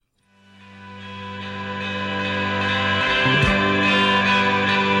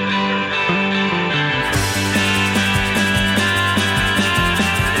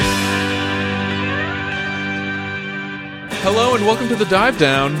welcome to The Dive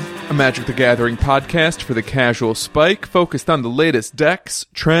Down, a Magic the Gathering podcast for the casual spike focused on the latest decks,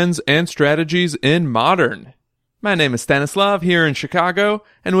 trends, and strategies in Modern. My name is Stanislav here in Chicago,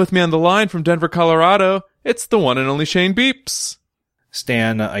 and with me on the line from Denver, Colorado, it's the one and only Shane Beeps.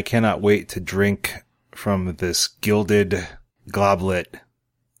 Stan, I cannot wait to drink from this gilded goblet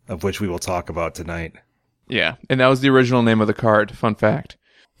of which we will talk about tonight. Yeah, and that was the original name of the card, fun fact.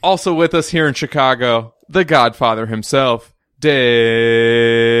 Also with us here in Chicago, the Godfather himself, Dave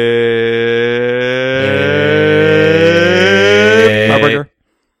Harburger.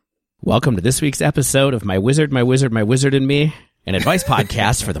 Welcome to this week's episode of My Wizard, My Wizard, My Wizard and Me, an advice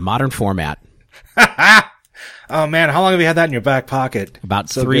podcast for the modern format. Oh man, how long have you had that in your back pocket? About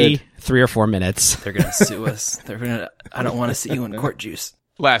three or 4 minutes. They're going to sue us. I don't want to see you in court juice.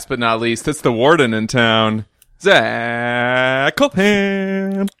 Last but not least, it's the warden in town, Zach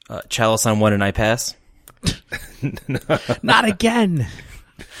Colhan. Chalice on one and I pass. Not again.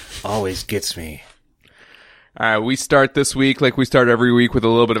 Always gets me. All right, we start this week like we start every week with a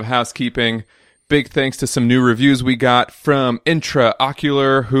little bit of housekeeping. Big thanks to some new reviews we got from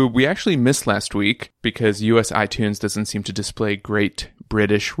Intraocular, who we actually missed last week because US iTunes doesn't seem to display great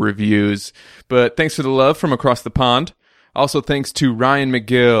British reviews. But thanks for the love from across the pond. Also thanks to Ryan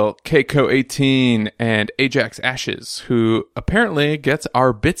McGill, Keiko18, and Ajax Ashes, who apparently gets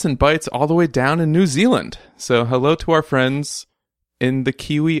our bits and bytes all the way down in New Zealand. So hello to our friends in the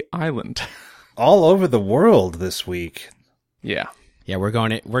Kiwi Island. All over the world this week. Yeah. Yeah, we're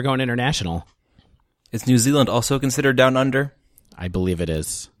going international. Is New Zealand also considered down under? I believe it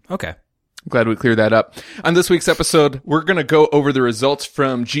is. Okay. Glad we cleared that up. On this week's episode, we're going to go over the results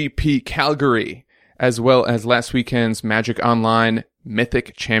from GP Calgary, as well as last weekend's Magic Online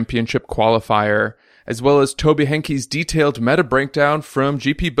Mythic Championship qualifier, as well as Toby Henke's detailed meta breakdown from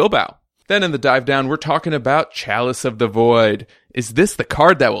GP Bilbao. Then in the dive down, we're talking about Chalice of the Void. Is this the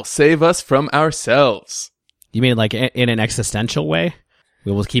card that will save us from ourselves? You mean like in an existential way?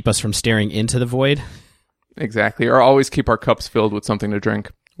 It will keep us from staring into the void? Exactly, or always keep our cups filled with something to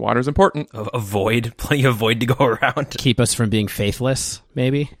drink. Water's important. A void? Plenty of void to go around. Keep us from being faithless,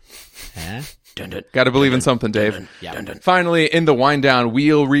 maybe? Gotta believe in something, Dave. Finally, in the wind down,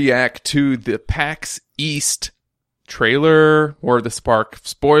 we'll react to the PAX East trailer or the Spark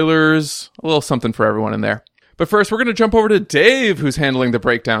spoilers. A little something for everyone in there. But first, we're going to jump over to Dave, who's handling the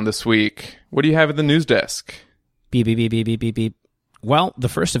breakdown this week. What do you have at the news desk? Beep, beep, beep, beep, beep, beep, beep. Well, the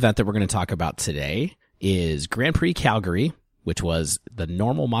first event that we're going to talk about today is Grand Prix Calgary, which was the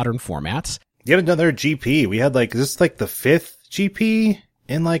normal modern format. You haven't done their GP. We had is this the 5th GP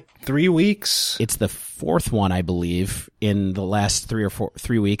in 3 weeks? It's the 4th one, I believe, in the last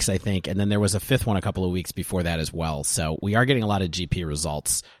 3 weeks, I think. And then there was a 5th one a couple of weeks before that as well. So we are getting a lot of GP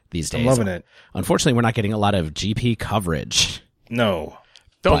results these days. I'm loving it. Unfortunately, we're not getting a lot of GP coverage. No.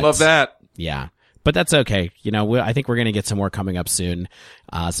 Don't love that. Yeah. But that's okay. I think we're going to get some more coming up soon.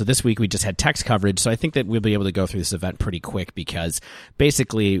 So this week we just had text coverage. So I think that we'll be able to go through this event pretty quick because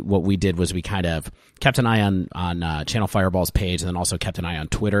basically what we did was we kind of kept an eye on Channel Fireball's page and then also kept an eye on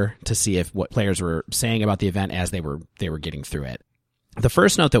Twitter to see what players were saying about the event as they were getting through it. The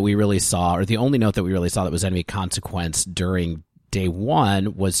first note that we really saw, or the only note that we really saw that was any consequence during day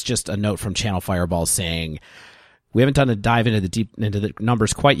one, was just a note from Channel Fireball saying, "We haven't done a dive into the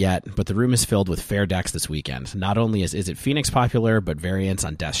numbers quite yet, but the room is filled with fair decks this weekend. Not only is it Phoenix popular, but variants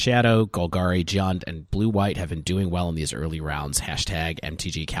on Death Shadow, Golgari, Jund, and Blue-White have been doing well in these early rounds.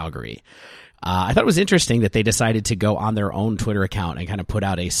 #MTG Calgary." I thought it was interesting that they decided to go on their own Twitter account and kind of put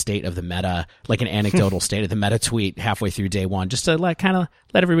out a state of the meta, like an anecdotal state of the meta tweet halfway through day one, just to let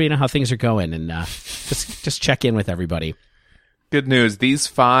everybody know how things are going and just check in with everybody. Good news. These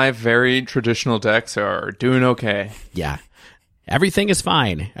 5 very traditional decks are doing okay. Yeah. Everything is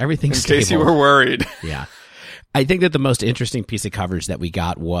fine. Everything's stable. In case you were worried. Yeah. I think that the most interesting piece of coverage that we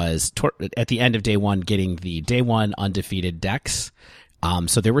got was at the end of day one, getting the day one undefeated decks.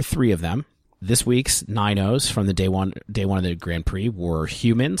 So there were 3 of them. This week's 9-0s from the day one of the Grand Prix were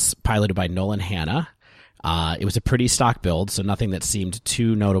Humans, piloted by Nolan Hanna. It was a pretty stock build, so nothing that seemed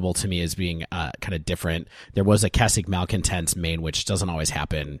too notable to me as being kind of different. There was a Kessig Malcontents main, which doesn't always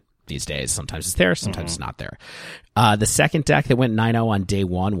happen these days. Sometimes it's there, sometimes it's not there. The second deck that went 9-0 on day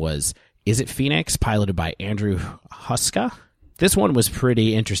one was Is It Phoenix, piloted by Andrew Huska. This one was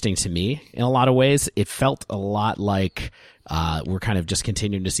pretty interesting to me in a lot of ways. It felt a lot like we're kind of just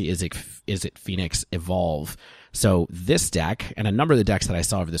continuing to see Is It Phoenix evolve. So this deck, and a number of the decks that I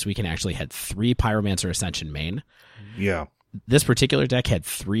saw over this weekend actually had 3 Pyromancer Ascension main. Yeah. This particular deck had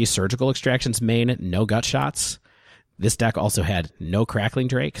 3 Surgical Extractions main, no gut shots. This deck also had no Crackling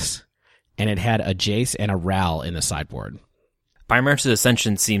Drakes, and it had a Jace and a Ral in the sideboard. Pyromancer's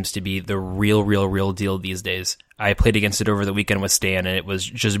Ascension seems to be the real deal these days. I played against it over the weekend with Stan, and it was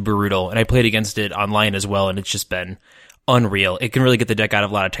just brutal. And I played against it online as well, and it's just been unreal. It can really get the deck out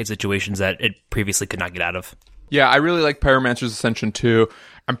of a lot of tight situations that it previously could not get out of. Yeah, I really like Pyromancer's Ascension too.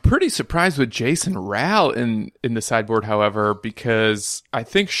 I'm pretty surprised with Jason Ral in the sideboard, however, because I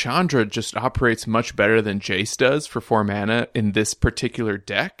think Chandra just operates much better than Jace does for 4 mana in this particular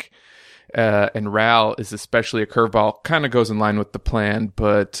deck. And Ral is especially a curveball, kind of goes in line with the plan,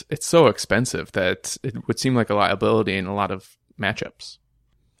 but it's so expensive that it would seem like a liability in a lot of matchups.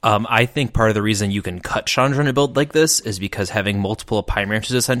 I think part of the reason you can cut Chandra in a build like this is because having multiple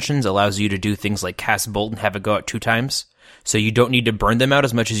Pyromancer's Ascensions allows you to do things like cast Bolt and have it go out 2 times. So you don't need to burn them out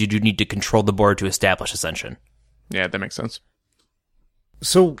as much as you do need to control the board to establish Ascension. Yeah, that makes sense.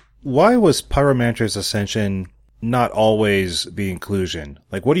 So why was Pyromancer's Ascension not always the inclusion?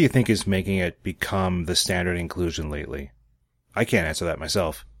 Like, what do you think is making it become the standard inclusion lately? I can't answer that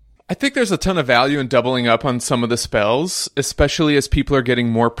myself. I think there's a ton of value in doubling up on some of the spells, especially as people are getting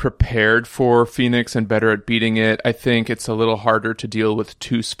more prepared for Phoenix and better at beating it. I think it's a little harder to deal with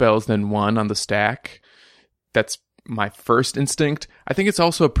 2 spells than 1 on the stack. That's my first instinct. I think it's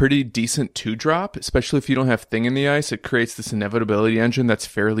also a pretty decent 2-drop, especially if you don't have Thing in the Ice. It creates this inevitability engine that's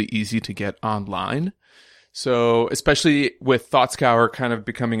fairly easy to get online. So, especially with Thought Scour kind of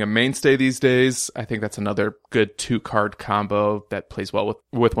becoming a mainstay these days, I think that's another good 2-card combo that plays well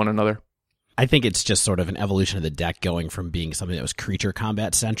with one another. I think it's just sort of an evolution of the deck going from being something that was creature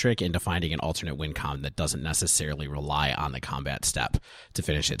combat centric into finding an alternate win con that doesn't necessarily rely on the combat step to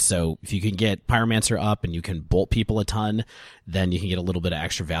finish it. So if you can get Pyromancer up and you can bolt people a ton, then you can get a little bit of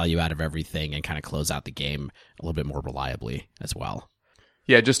extra value out of everything and kind of close out the game a little bit more reliably as well.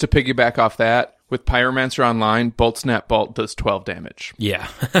 Yeah, just to piggyback off that, with Pyromancer online, Bolt Snap Bolt does 12 damage. Yeah,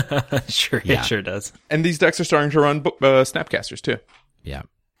 sure, Yeah. It sure does. And these decks are starting to run Snapcasters too. Yeah.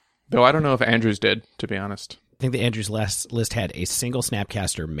 Though I don't know if Andrews did, to be honest. I think the Andrews list had a single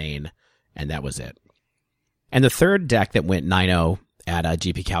Snapcaster main, and that was it. And the third deck that went 9-0 at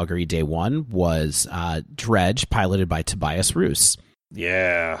GP Calgary Day 1 was Dredge, piloted by Tobias Roos.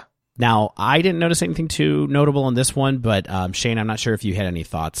 Yeah. Now, I didn't notice anything too notable in this one, but Shane, I'm not sure if you had any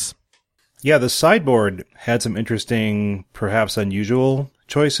thoughts. Yeah, the sideboard had some interesting, perhaps unusual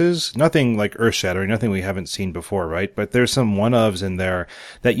choices. Nothing like earth-shattering, nothing we haven't seen before, right? But there's some one-ofs in there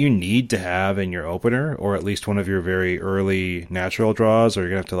that you need to have in your opener, or at least one of your very early natural draws, or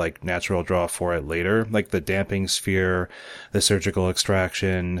you're going to have to like natural draw for it later. Like the Damping Sphere, the Surgical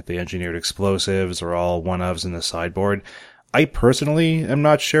Extraction, the Engineered Explosives are all one-ofs in the sideboard. I personally am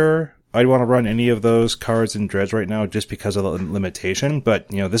not sure I'd want to run any of those cards in Dredge right now just because of the limitation, but,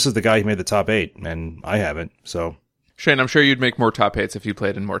 you know, this is the guy who made the top 8, and I haven't, so. Shane, I'm sure you'd make more top 8s if you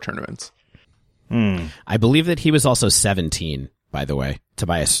played in more tournaments. I believe that he was also 17, by the way,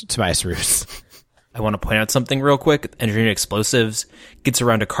 Tobias Roos. I want to point out something real quick. Engineered Explosives gets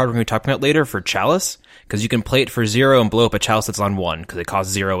around a card we're going to be talking about later for Chalice, because you can play it for 0 and blow up a Chalice that's on 1, because it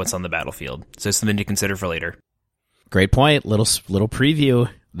costs 0 when it's on the battlefield. So it's something to consider for later. Great point. Little preview.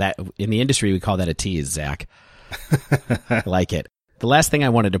 That in the industry, we call that a tease, Zach. I like it. The last thing I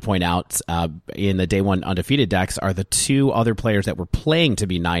wanted to point out in the Day 1 undefeated decks are the 2 other players that were playing to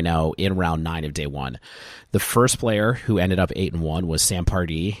be 9-0 in round 9 of Day 1. The first player who ended up 8-1 was Sam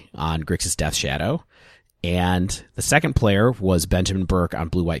Pardee on Grixis Death Shadow. And the second player was Benjamin Burke on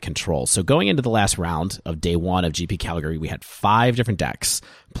Blue-White Control. So going into the last round of Day 1 of GP Calgary, we had 5 different decks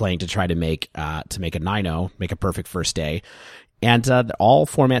playing to try to make a 9-0, make a perfect first day. And all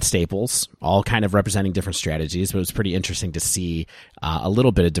format staples, all kind of representing different strategies, but it was pretty interesting to see a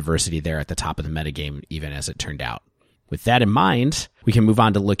little bit of diversity there at the top of the metagame, even as it turned out. With that in mind, we can move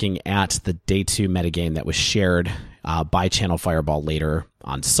on to looking at the Day 2 metagame that was shared by Channel Fireball later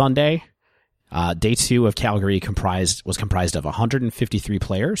on Sunday. Day 2 of Calgary was comprised of 153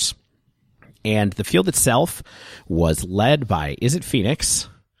 players, and the field itself was led by Is It Phoenix?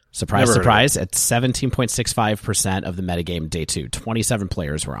 Surprise, surprise, at 17.65% of the metagame Day 2. 27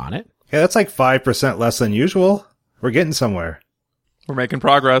 players were on it. Yeah, that's like 5% less than usual. We're getting somewhere. We're making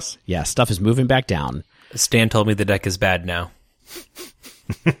progress. Yeah, stuff is moving back down. Stan told me the deck is bad now.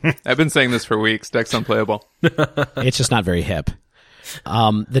 I've been saying this for weeks. Deck's unplayable. It's just not very hip.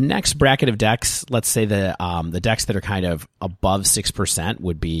 The next bracket of decks, let's say the decks that are kind of above 6%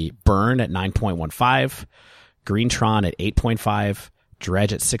 would be Burn at 9.15, Greentron at 8.5,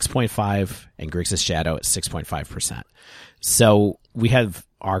 Dredge at 6.5, and Grixis Shadow at 6.5%. So we have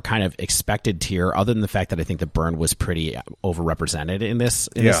our kind of expected tier, other than the fact that I think the Burn was pretty overrepresented in this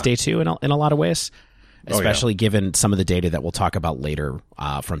Day 2 in a lot of ways, especially given some of the data that we'll talk about later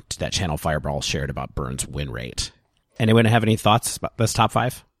from that Channel Fireball shared about Burn's win rate. Anyone have any thoughts about this top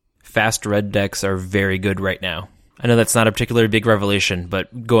 5? Fast red decks are very good right now. I know that's not a particularly big revelation,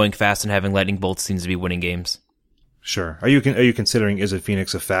 but going fast and having lightning bolts seems to be winning games. Sure. Are you considering Izzet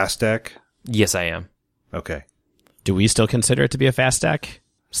Phoenix a fast deck? Yes, I am. Okay. Do we still consider it to be a fast deck,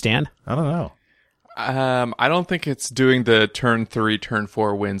 Stan? I don't know. I don't think it's doing the turn 3, turn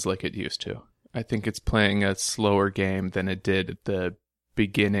 4 wins like it used to. I think it's playing a slower game than it did at the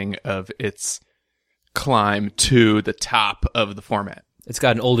beginning of its climb to the top of the format. It's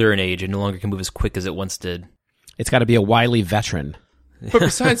gotten older in age and no longer can move as quick as it once did. It's got to be a wily veteran. But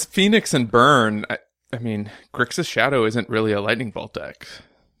besides Phoenix and Burn, I mean, Grixis Shadow isn't really a lightning bolt deck.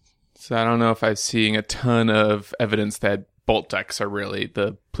 So I don't know if I'm seeing a ton of evidence that bolt decks are really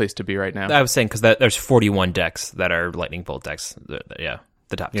the place to be right now. I was saying because there's 41 decks that are lightning bolt decks. Yeah,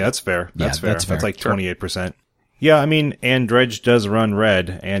 the top. Yeah, that's fair. That's fair. That's fair. That's like 28%. Yeah, I mean, and Dredge does run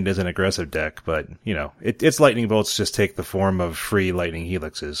red and is an aggressive deck, but, you know, its lightning bolts just take the form of free lightning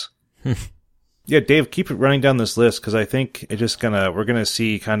helixes. Yeah, Dave, keep running down this list because I think we're gonna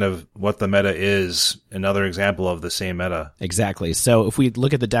see kind of what the meta is, another example of the same meta. Exactly. So if we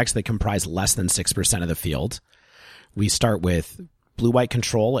look at the decks that comprise less than 6% of the field, we start with blue-white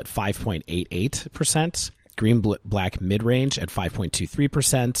control at 5.88%, green-black mid-range at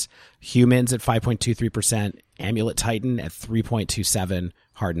 5.23%, humans at 5.23%, amulet titan at 3.27%,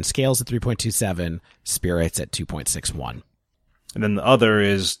 hardened scales at 3.27%, spirits at 2.61%. And then the other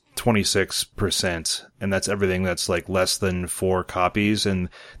is 26%, and that's everything that's like less than 4 copies. And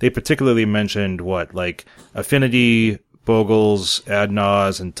they particularly mentioned like Affinity, Bogles,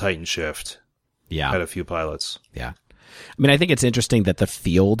 Adnaz, and Titan Shift. Yeah. Had a few pilots. Yeah. I mean, I think it's interesting that the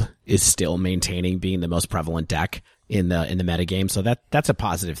field is still maintaining being the most prevalent deck in the metagame. So that's a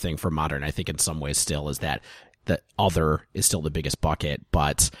positive thing for Modern. I think in some ways still is that the other is still the biggest bucket,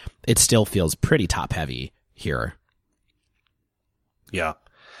 but it still feels pretty top heavy here. Yeah.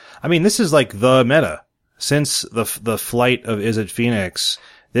 I mean, this is like the meta. Since the flight of Izzet Phoenix,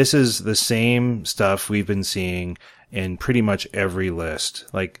 this is the same stuff we've been seeing in pretty much every list.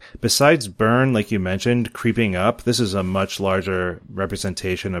 Like, besides Burn, like you mentioned, creeping up, this is a much larger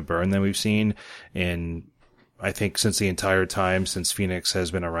representation of Burn than we've seen in, I think, since the entire time since Phoenix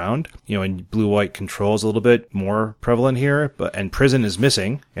has been around. You know, and blue-white control is a little bit more prevalent here, and Prison is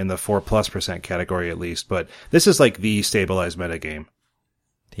missing in the 4+% category at least, but this is like the stabilized metagame.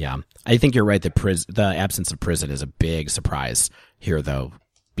 Yeah, I think you're right that the absence of Prison is a big surprise here, though,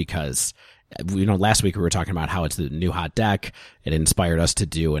 because, you know, last week we were talking about how it's the new hot deck. It inspired us to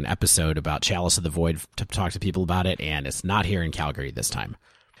do an episode about Chalice of the Void to talk to people about it, and it's not here in Calgary this time.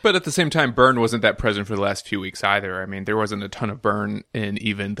 But at the same time, Burn wasn't that present for the last few weeks either. I mean, there wasn't a ton of Burn in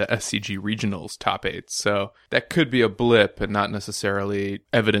even the SCG Regionals top 8, so that could be a blip and not necessarily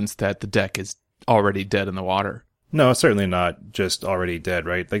evidence that the deck is already dead in the water. No, it's certainly not just already dead,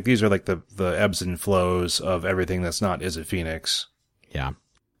 right? Like, these are like the ebbs and flows of everything that's not Izzet Phoenix. Yeah.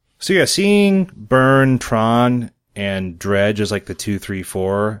 So yeah, seeing Burn, Tron, and Dredge as like the 2, 3,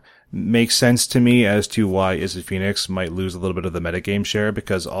 4 makes sense to me as to why Izzet Phoenix might lose a little bit of the metagame share,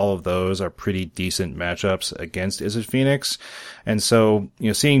 because all of those are pretty decent matchups against Izzet Phoenix. And so, you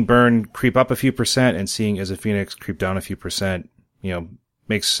know, seeing Burn creep up a few percent and seeing Izzet Phoenix creep down a few percent, you know,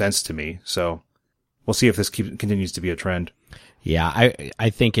 makes sense to me. So we'll see if this continues to be a trend. Yeah, I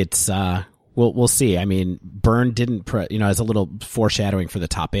think it's we'll see. I mean, Burn didn't as a little foreshadowing for the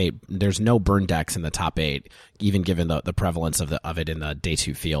top 8. There's no Burn decks in the top 8, even given the prevalence of it in the day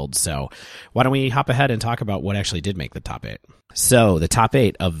 2 field. So why don't we hop ahead and talk about what actually did make the top 8? So the top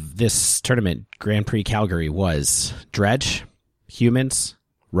 8 of this tournament, Grand Prix Calgary, was Dredge, Humans,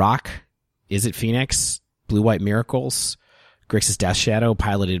 Rock, Izzet Phoenix, Blue White Miracles, Grixis Death Shadow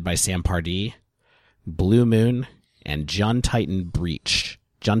piloted by Sam Pardee, Blue Moon, and Jund Titan Breach.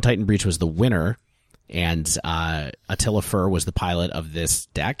 Jund Titan Breach was the winner, and Attila Fur was the pilot of this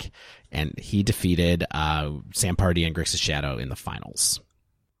deck, and he defeated Sam Pardee and Grixis Shadow in the finals.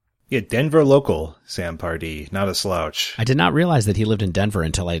 Yeah, Denver local Sam Pardee, not a slouch. I did not realize that he lived in Denver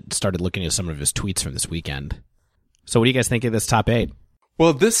until I started looking at some of his tweets from this weekend. So what do you guys think of this top 8?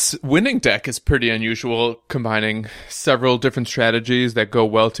 Well, this winning deck is pretty unusual, combining several different strategies that go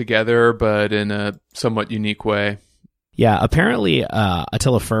well together, but in a somewhat unique way. Yeah, apparently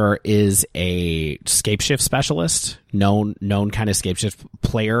Attila Fur is a scapeshift specialist, known kind of scapeshift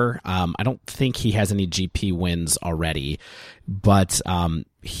player. I don't think he has any GP wins already, but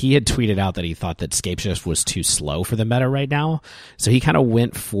he had tweeted out that he thought that scapeshift was too slow for the meta right now. So he kind of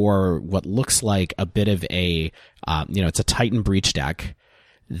went for what looks like a bit of a, it's a Titan Breach deck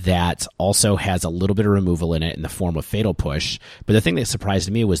that also has a little bit of removal in it in the form of Fatal Push. But the thing that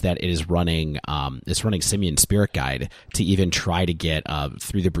surprised me was that it is running Simian Spirit Guide to even try to get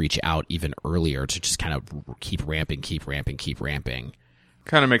Through the Breach out even earlier, to just kind of keep ramping.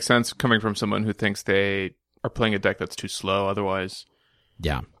 Kind of makes sense coming from someone who thinks they are playing a deck that's too slow otherwise.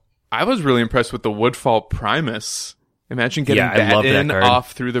 Yeah. I was really impressed with the Woodfall Primus. Imagine getting that in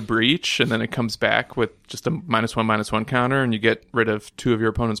off Through the Breach, and then it comes back with just a -1/-1 counter, and you get rid of 2 of your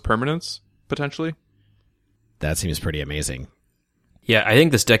opponent's permanents, potentially. That seems pretty amazing. Yeah, I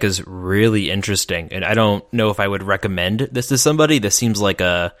think this deck is really interesting, and I don't know if I would recommend this to somebody. This seems like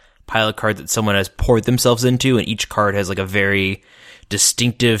a pilot card that someone has poured themselves into, and each card has like a very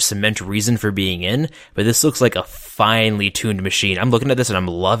distinctive cement reason for being in, but this looks like a finely tuned machine. I'm looking at this and I'm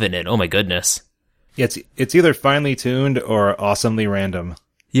loving it. Oh my goodness. It's either finely tuned or awesomely random.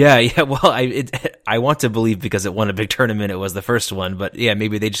 Yeah. Well, I want to believe because it won a big tournament, it was the first one. But yeah,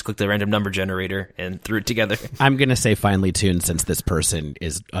 maybe they just clicked the random number generator and threw it together. I'm gonna say finely tuned since this person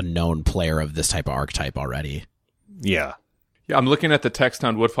is a known player of this type of archetype already. Yeah. Yeah, I'm looking at the text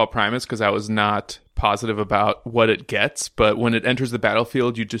on Woodfall Primus because I was not positive about what it gets. But when it enters the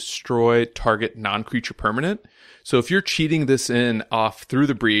battlefield, you destroy target non-creature permanent. So if you're cheating this in off Through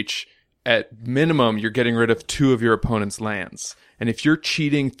the Breach, at minimum, you're getting rid of 2 of your opponent's lands. And if you're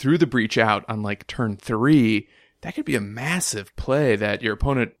cheating Through the Breach out on like turn 3, that could be a massive play that your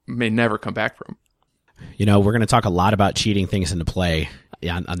opponent may never come back from. You know, we're going to talk a lot about cheating things into play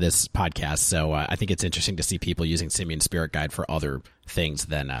on this podcast, so I think it's interesting to see people using Simian Spirit Guide for other things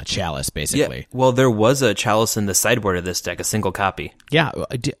than Chalice, basically. Yeah, well, there was a Chalice in the sideboard of this deck, a single copy. Yeah,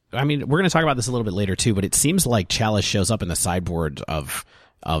 I mean, we're going to talk about this a little bit later, too, but it seems like Chalice shows up in the sideboard of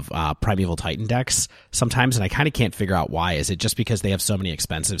Primeval Titan decks sometimes, and I kind of can't figure out why. Is it just because they have so many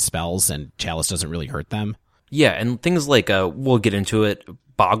expensive spells and Chalice doesn't really hurt them? Yeah, and things like, we'll get into it,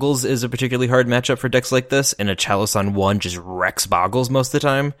 Boggles is a particularly hard matchup for decks like this, and a Chalice on 1 just wrecks Boggles most of the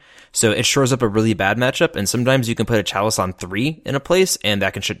time. So it shores up a really bad matchup, and sometimes you can put a Chalice on 3 in a place, and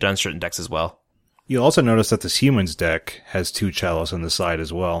that can shut down certain decks as well. You'll also notice that this Humans deck has 2 Chalice on the side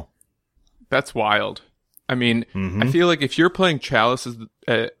as well. That's wild. I mean, I feel like if you're playing Chalice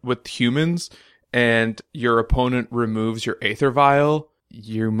with Humans and your opponent removes your Aether Vial,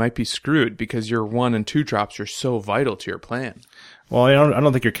 you might be screwed because your 1 and 2 drops are so vital to your plan. Well, I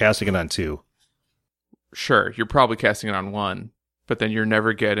don't think you're casting it on 2. Sure, you're probably casting it on 1, but then you're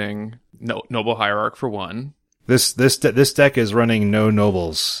never getting Noble Hierarch for 1. This deck is running no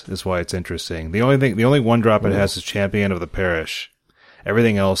nobles, is why it's interesting. The only 1-drop it has is Champion of the Parish.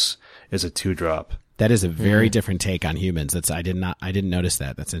 Everything else is a 2-drop. That is a very different take on Humans. I didn't notice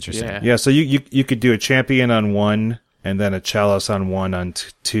that. That's interesting. Yeah. So you could do a Champion on 1 and then a Chalice on 1 on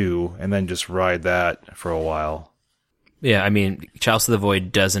 2, and then just ride that for a while. Yeah, I mean, Chalice of the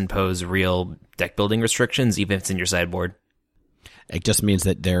Void does impose real deck building restrictions, even if it's in your sideboard. It just means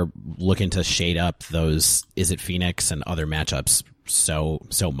that they're looking to shade up those Is It Phoenix and other matchups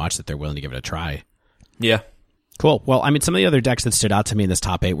so much that they're willing to give it a try. Yeah. Cool. Well, I mean, some of the other decks that stood out to me in this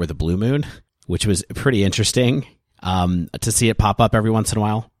top 8 were the Blue Moon, which was pretty interesting to see it pop up every once in a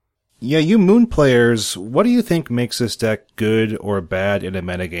while. Yeah, you Moon players, what do you think makes this deck good or bad in a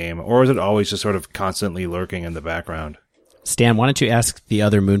metagame? Or is it always just sort of constantly lurking in the background? Stan, why don't you ask the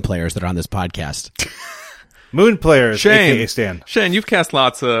other Moon players that are on this podcast? Moon players, Shane, aka Stan. Shane, you've cast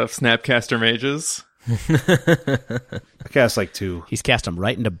lots of Snapcaster Mages. I cast like 2. He's cast them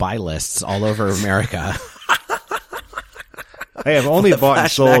right into buy lists all over America. I have only bought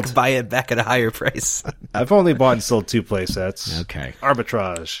and sold. Buy it back at a higher price. I've only bought and sold 2 play sets. Okay.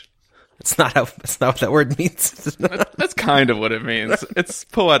 Arbitrage. That's not what that word means. That's kind of what it means. It's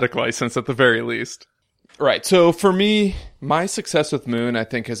poetic license at the very least. Right. So for me, my success with Moon, I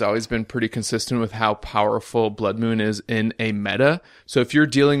think, has always been pretty consistent with how powerful Blood Moon is in a meta. So if you're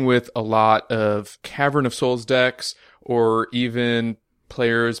dealing with a lot of Cavern of Souls decks or even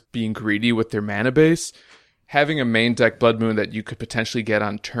players being greedy with their mana base, having a main deck Blood Moon that you could potentially get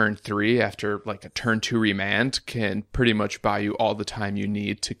on turn 3 after like a turn 2 remand can pretty much buy you all the time you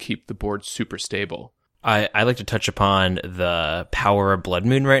need to keep the board super stable. I like to touch upon the power of Blood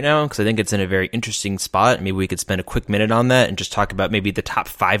Moon right now because I think it's in a very interesting spot. Maybe we could spend a quick minute on that and just talk about maybe the top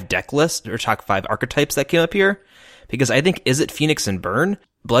 5 deck list or top 5 archetypes that came up here. Because I think Is It Phoenix and Burn?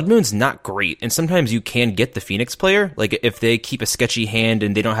 Blood Moon's not great, and sometimes you can get the Phoenix player. Like, if they keep a sketchy hand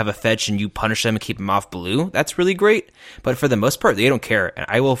and they don't have a fetch and you punish them and keep them off blue, that's really great. But for the most part, they don't care, and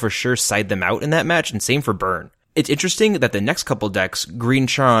I will for sure side them out in that match, and same for Burn. It's interesting that the next couple decks, Green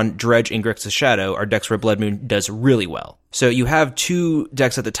Tron, Dredge, and Grixis Shadow, are decks where Blood Moon does really well. So you have 2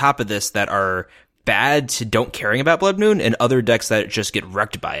 decks at the top of this that are bad to don't caring about Blood Moon, and other decks that just get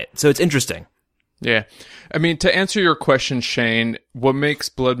wrecked by it. So it's interesting. Yeah. I mean, to answer your question, Shane, what makes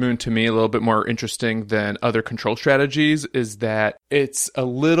Blood Moon to me a little bit more interesting than other control strategies is that it's a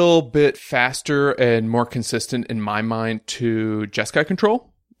little bit faster and more consistent in my mind to Jeskai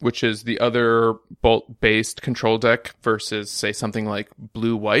control, which is the other bolt-based control deck versus, say, something like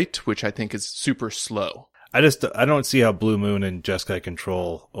Blue-White, which I think is super slow. I don't see how Blue Moon and Jeskai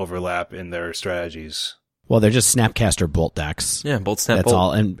control overlap in their strategies. Well, they're just Snapcaster Bolt decks. Yeah, Bolt, Snap, That's Bolt.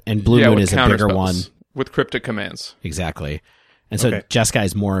 all. And Blue Moon is a bigger one. With cryptic commands. Exactly. And so Jeskai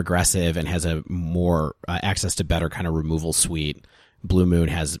is more aggressive and has a more access to better kind of removal suite. Blue Moon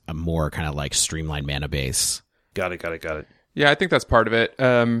has a more kind of like streamlined mana base. Got it. Yeah, I think that's part of it.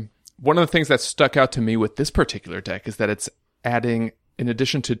 One of the things that stuck out to me with this particular deck is that it's adding, in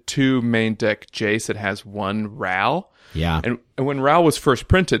addition to 2 main deck Jace, it has 1 Ral. Yeah. And when Ral was first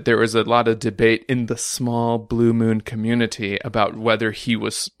printed, there was a lot of debate in the small Blue Moon community about whether he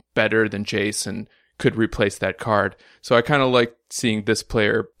was better than Jace and could replace that card. So I kind of like seeing this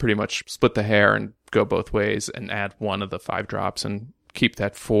player pretty much split the hair and go both ways and add 1 of the 5 drops and keep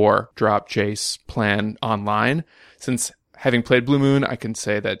that 4 drop Jace plan online. Since having played Blue Moon, I can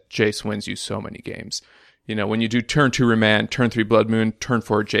say that Jace wins you so many games. You know, when you do turn 2 Remand, turn 3 Blood Moon, turn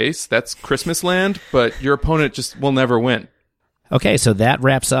 4 Jace, that's Christmas land, but your opponent just will never win. Okay, so that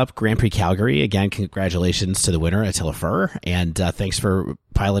wraps up Grand Prix Calgary. Again, congratulations to the winner, Attila Fur, and thanks for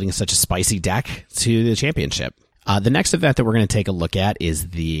piloting such a spicy deck to the championship. The next event that we're going to take a look at is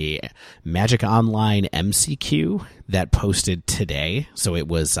the Magic Online MCQ that posted today. So it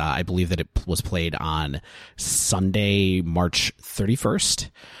was, I believe that it was played on Sunday, March 31st.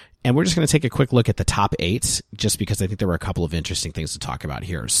 And we're just going to take a quick look at the top 8, just because I think there were a couple of interesting things to talk about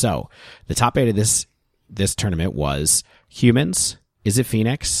here. So the top 8 of this tournament was Humans, Is It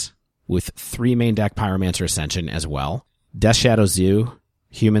Phoenix, with 3 main deck Pyromancer Ascension as well, Death Shadow Zoo,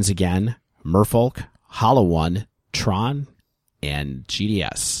 Humans again, Merfolk, Hollow One, Tron, and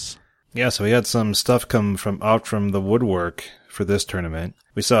GDS. Yeah, so we had some stuff come out from the woodwork for this tournament.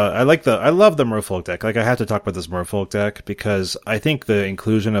 We saw, I love the Merfolk deck. Like, I have to talk about this Merfolk deck because I think the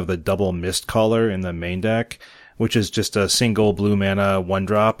inclusion of the double Mist Caller in the main deck, which is just a single blue mana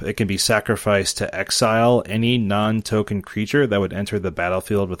 1-drop, it can be sacrificed to exile any non-token creature that would enter the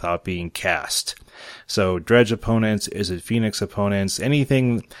battlefield without being cast. So Dredge opponents, Is It Phoenix opponents,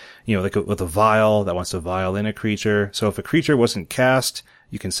 anything, like with a Vial that wants to Vial in a creature. So if a creature wasn't cast,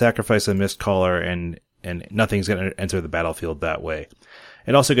 you can sacrifice a Mist Caller and nothing's going to enter the battlefield that way.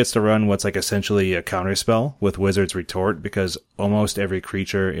 It also gets to run what's like essentially a counterspell with Wizard's Retort because almost every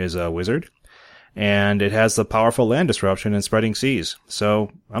creature is a wizard. And it has the powerful land disruption and Spreading Seas. So,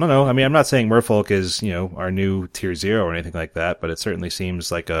 I don't know. I mean, I'm not saying Merfolk is, our new tier 0 or anything like that, but it certainly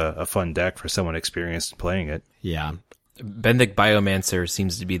seems like a fun deck for someone experienced in playing it. Yeah. Bendik Biomancer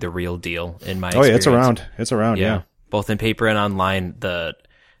seems to be the real deal in my experience. Oh, yeah, It's around, yeah. Both in paper and online,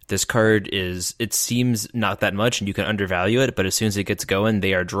 this card it seems not that much and you can undervalue it, but as soon as it gets going,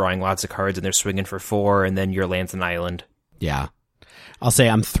 they are drawing lots of cards and they're swinging for 4 and then your land's an island. Yeah. I'll say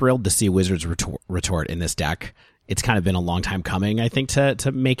I'm thrilled to see Wizard's Retort in this deck. It's kind of been a long time coming, I think,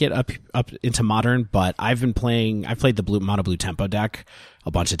 to make it up into Modern, but I've played the Mono Blue Tempo deck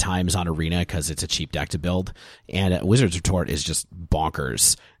a bunch of times on Arena because it's a cheap deck to build, and Wizard's Retort is just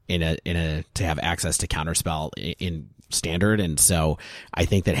bonkers to have access to Counterspell in Standard, and so I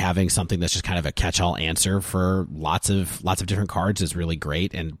think that having something that's just kind of a catch-all answer for lots of different cards is really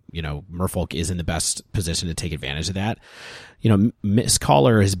great, and Merfolk is in the best position to take advantage of that. Mist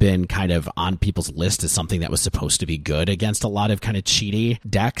Caller has been kind of on people's list as something that was supposed to be good against a lot of kind of cheaty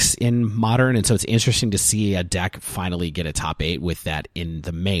decks in Modern, and so it's interesting to see a deck finally get a top 8 with that in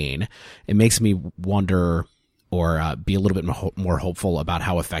the main. It makes me wonder or be a little bit more hopeful about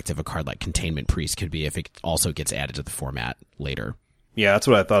how effective a card like Containment Priest could be if it also gets added to the format later. Yeah, that's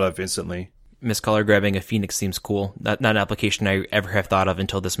what I thought of instantly. Mist Caller grabbing a Phoenix seems cool. Not an application I ever have thought of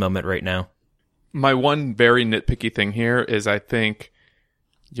until this moment right now. My one very nitpicky thing here is I think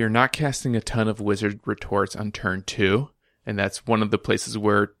you're not casting a ton of Wizard Retorts on turn 2, and that's one of the places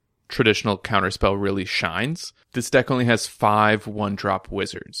where traditional Counterspell really shines. This deck only has 5 1-drop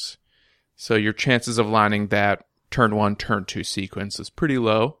wizards. So your chances of lining that turn 1, turn 2 sequence is pretty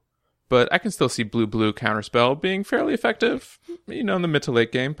low. But I can still see blue-blue Counterspell being fairly effective, in the mid to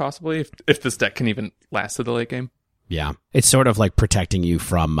late game, possibly, if this deck can even last to the late game. Yeah. It's sort of like protecting you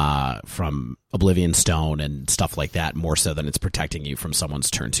from Oblivion Stone and stuff like that, more so than it's protecting you from someone's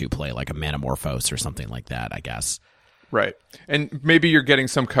turn 2 play, like a Manamorphose or something like that, I guess. Right. And maybe you're getting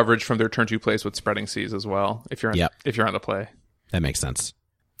some coverage from their turn 2 plays with Spreading Seas as well, if you're on the play. That makes sense.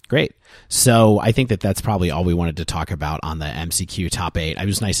 Great. So I think that that's probably all we wanted to talk about on the MCQ top 8. It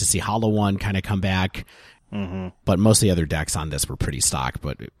was nice to see Hollow One kind of come back. Mm-hmm. But most of the other decks on this were pretty stock,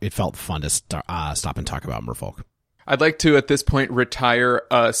 but it felt fun to stop and talk about Merfolk. I'd like to, at this point, retire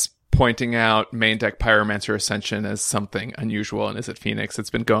us pointing out main deck Pyromancer Ascension as something unusual in Izzet Phoenix. It's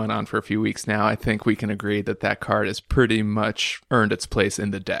been going on for a few weeks now. I think we can agree that that card has pretty much earned its place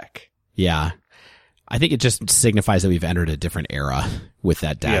in the deck. Yeah. I think it just signifies that we've entered a different era with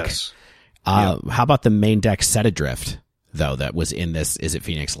that deck. Yes. How about the main deck Set Adrift, though, that was in this Izzet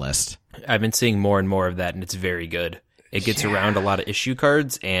Phoenix list? I've been seeing more and more of that, and it's very good. It gets around a lot of issue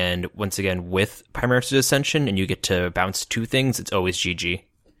cards, and once again, with Pyromancer's Ascension, and you get to bounce 2 things, it's always GG.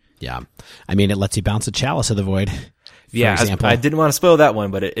 Yeah. I mean, it lets you bounce a Chalice of the Void. Yeah, I didn't want to spoil that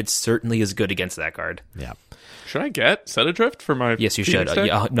one, but it certainly is good against that card. Yeah. Should I get Set Adrift for my Yes, you should.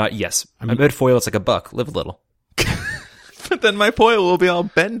 Yes. I bet foil, it's like $1. Live a little. But then my foil will be all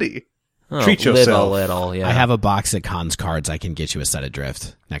bendy. Oh, Treat live yourself. a little, yeah. I have a box of Cons cards. I can get you a Set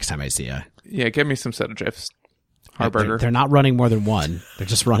Adrift next time I see you. Yeah, give me some Set Adrifts. Harburger. They're not running more than one. They're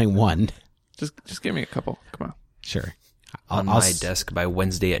just running one. Just give me a couple. Come on. Sure. On my desk by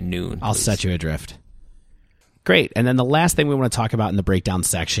Wednesday at noon. I'll set you adrift. Great. And then the last thing we want to talk about in the breakdown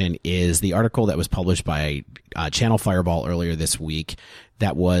section is the article that was published by Channel Fireball earlier this week.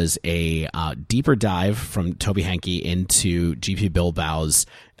 That was a deeper dive from Toby Henke into GP Bilbao's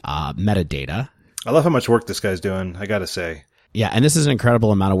metadata. I love how much work this guy's doing, I gotta say. Yeah, and this is an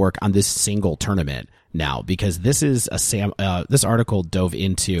incredible amount of work on this single tournament now, because this is this article dove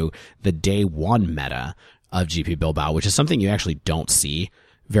into the day 1 meta of GP Bilbao, which is something you actually don't see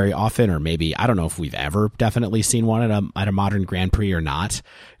very often, or maybe, I don't know if we've ever definitely seen one at a modern Grand Prix or not,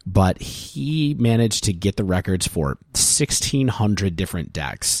 but he managed to get the records for 1,600 different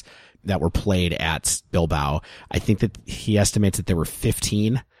decks that were played at Bilbao. I think that he estimates that there were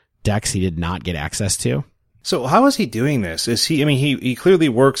 15 decks he did not get access to. So how is he doing this? He clearly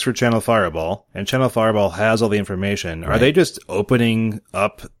works for Channel Fireball, and Channel Fireball has all the information. Are they just opening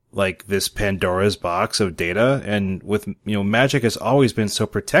up like this Pandora's box of data? And with, Magic has always been so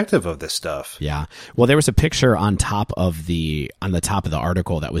protective of this stuff. Yeah. Well, there was a picture on the top of the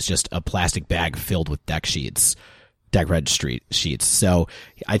article that was just a plastic bag filled with deck registry sheets. So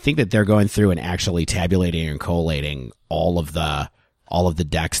I think that they're going through and actually tabulating and collating all of the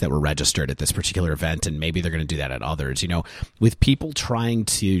decks that were registered at this particular event, and maybe they're going to do that at others. With people trying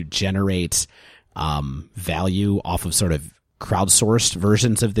to generate value off of sort of crowdsourced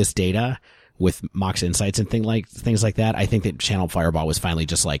versions of this data with Mox Insights and things like that, I think that Channel Fireball was finally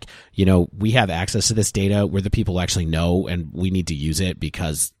just like, we have access to this data. We're the people who actually know, and we need to use it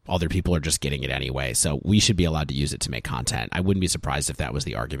because other people are just getting it anyway. So we should be allowed to use it to make content. I wouldn't be surprised if that was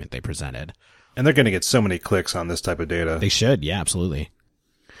the argument they presented. And they're going to get so many clicks on this type of data. They should. Yeah, absolutely.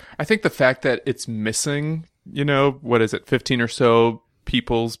 I think the fact that it's missing, 15 or so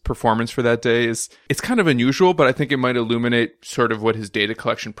people's performance for that day it's kind of unusual, but I think it might illuminate sort of what his data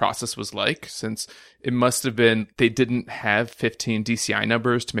collection process was like, since it must have been, they didn't have 15 DCI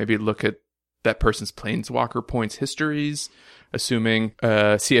numbers to maybe look at that person's Planeswalker points histories, assuming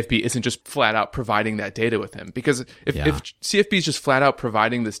CFB isn't just flat out providing that data with him. Because if CFB is just flat out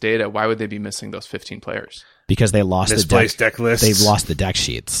providing this data, why would they be missing those 15 players? Because they lost Misplaced deck lists. They've lost the deck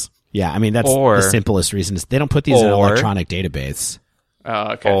sheets. Yeah, I mean, that's the simplest reason. Is they don't put these in an electronic database.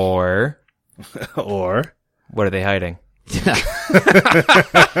 Okay. Or what are they hiding?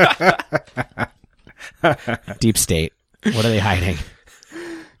 Deep state. What are they hiding?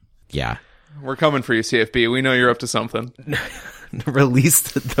 Yeah. We're coming for you, CFB. We know you're up to something. Release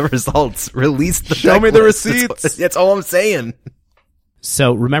the results. Release the Show me the receipts. That's all I'm saying.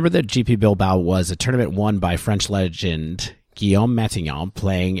 So remember that GP Bilbao was a tournament won by French legend Guillaume Matignon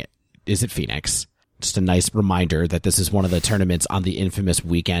playing Izzet Phoenix. Just a nice reminder that this is one of the tournaments on the infamous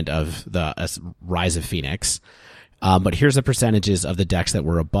weekend of the Rise of Phoenix. But here's the percentages of the decks that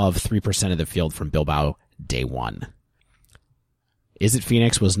were above 3% of the field from Bilbao day 1. Izzet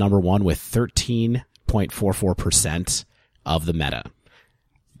Phoenix was number 1 with 13.44% of the meta.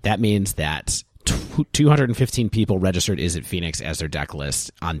 That means that 215 people registered Izzet Phoenix as their deck list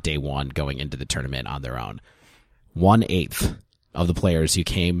on day 1 going into the tournament on their own. 1/8 of the players who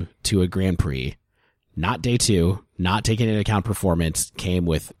came to a Grand Prix, not day 2, not taking into account performance, came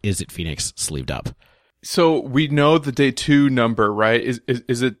with Izzet Phoenix sleeved up. So we know the day 2 number, right?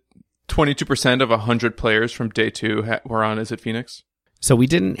 Is it 22% of 100 players from day 2 were on Izzet Phoenix? So we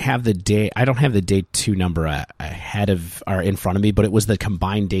didn't have the day. I don't have the day 2 number ahead of or in front of me, but it was the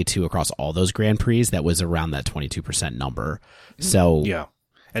combined day 2 across all those Grand Prix that was around that 22% number. So yeah,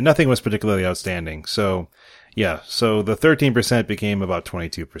 and nothing was particularly outstanding. So Yeah, so the 13% became about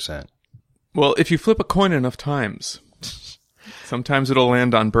 22%. Well, if you flip a coin enough times, sometimes it'll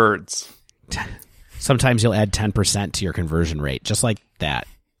land on birds. Sometimes you'll add 10% to your conversion rate, just like that.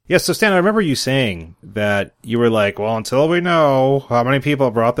 Yeah, so Stan, I remember you saying that you were like, well, until we know how many people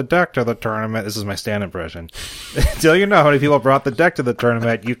brought the deck to the tournament, this is my Stan impression, until you know how many people brought the deck to the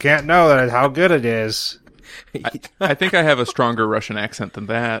tournament, you can't know that how good it is. I think I have a stronger Russian accent than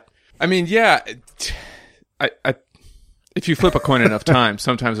that. I mean, yeah, if you flip a coin enough times,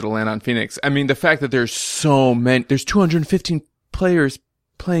 sometimes it'll land on Phoenix. I mean, the fact that there's 215 players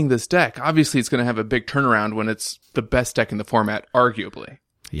playing this deck, obviously it's going to have a big turnaround when it's the best deck in the format, arguably.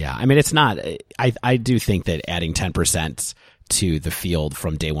 Yeah, I mean, it's not. I do think that adding 10% to the field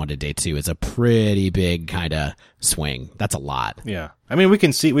from day 1 to day 2 is a pretty big kind of swing. That's a lot. Yeah, I mean, we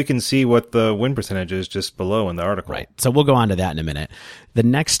can see what the win percentage is just below in the article. Right. So we'll go on to that in a minute. The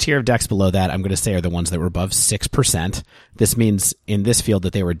next tier of decks below that, I'm going to say, are the ones that were above 6%. This means in this field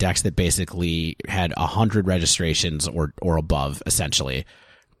that they were decks that basically had 100 registrations or above, essentially,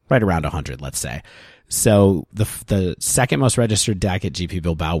 right around 100, let's say. So the second most registered deck at GP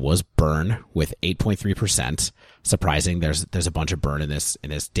Bilbao was Burn with 8.3%. Surprising. There's a bunch of Burn in this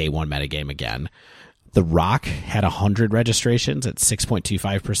day 1 metagame again. The Rock had 100 registrations at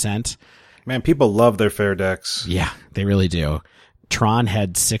 6.25%. Man, people love their fair decks. Yeah, they really do. Tron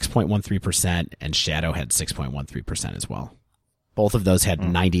had 6.13% and Shadow had 6.13% as well. Both of those had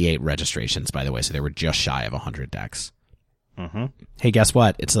 98 registrations, by the way, so they were just shy of 100 decks. Mm-hmm. Hey, guess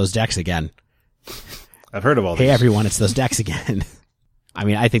what? It's those decks again. I've heard of all these. Hey, everyone, it's those decks again. I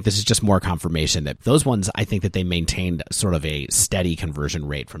mean, I think this is just more confirmation that those ones, I think that they maintained sort of a steady conversion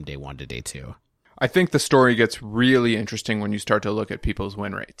rate from day 1 to day 2. I think the story gets really interesting when you start to look at people's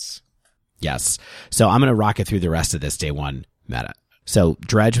win rates. Yes. So I'm going to rocket through the rest of this day 1 meta. So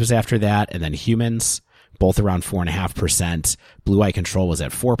Dredge was after that, and then Humans, both around 4.5%. Blue Eye Control was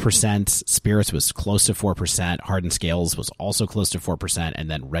at 4%. Spirits was close to 4%. Hardened Scales was also close to 4%. And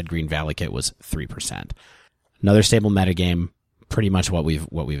then Red Green Valakut was 3%. Another stable metagame, pretty much what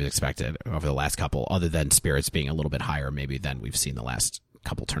we've expected over the last couple, other than Spirits being a little bit higher maybe than we've seen the last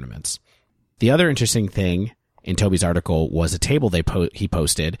couple tournaments. The other interesting thing in Toby's article was a table he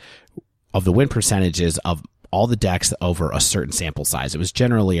posted of the win percentages of all the decks over a certain sample size. It was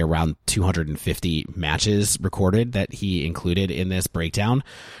generally around 250 matches recorded that he included in this breakdown.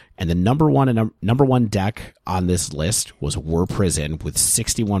 And the number one deck on this list was War Prison with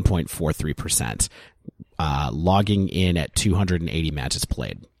 61.43%, logging in at 280 matches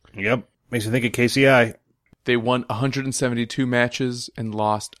played. Yep. Makes me think of KCI. They won 172 matches and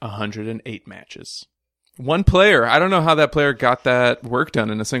lost 108 matches. One player. I don't know how that player got that work done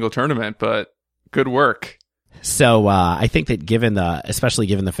in a single tournament, but good work. So I think that especially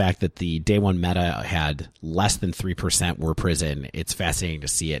given the fact that the day 1 meta had less than 3% War Prison, it's fascinating to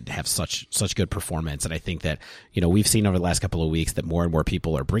see it have such good performance. And I think that, we've seen over the last couple of weeks that more and more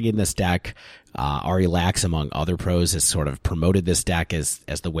people are bringing this deck. Ari Lax, among other pros, has sort of promoted this deck as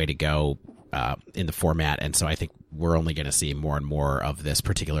the way to go in the format. And so I think we're only going to see more and more of this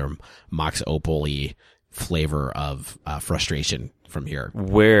particular Mox Opal-y flavor of frustration from here.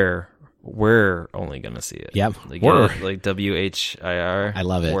 We're only going to see it. Yep. Like WHIR. I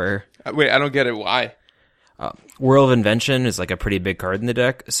love it. Where. Wait, I don't get it. Why? Whirl of Invention is like a pretty big card in the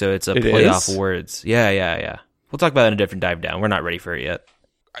deck, so it's a play off words. Yeah. We'll talk about it in a different dive down. We're not ready for it yet.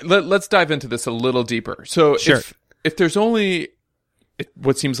 Let's dive into this a little deeper. So sure. if there's only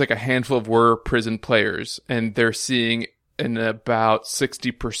what seems like a handful of War Prison players, and they're seeing an about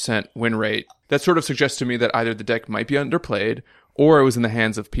 60% win rate, that sort of suggests to me that either the deck might be underplayed, or it was in the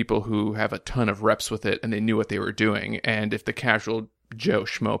hands of people who have a ton of reps with it and they knew what they were doing. And if the casual Joe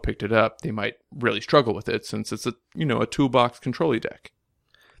Schmo picked it up, they might really struggle with it since it's a toolbox control-y deck.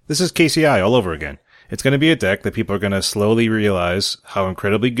 This is KCI all over again. It's going to be a deck that people are going to slowly realize how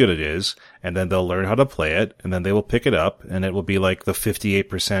incredibly good it is, and then they'll learn how to play it, and then they will pick it up, and it will be like the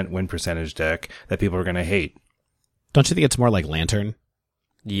 58% win percentage deck that people are going to hate. Don't you think it's more like Lantern?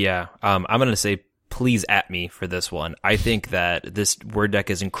 Yeah. I'm going to say please at me for this one. I think that this word deck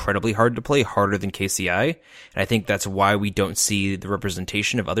is incredibly hard to play, harder than KCI. And I think that's why we don't see the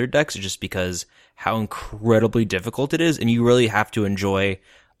representation of other decks, just because how incredibly difficult it is. And you really have to enjoy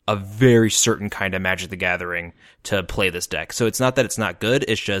a very certain kind of Magic the Gathering to play this deck. So it's not that it's not good.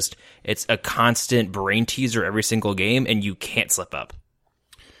 It's just, it's a constant brain teaser every single game and you can't slip up.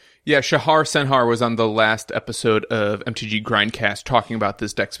 Yeah, Shahar Senhar was on the last episode of MTG Grindcast talking about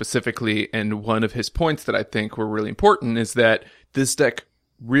this deck specifically, and one of his points that I think were really important is that this deck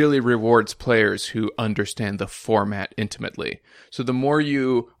really rewards players who understand the format intimately. So the more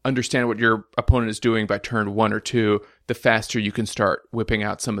you understand what your opponent is doing by turn 1 or 2, the faster you can start whipping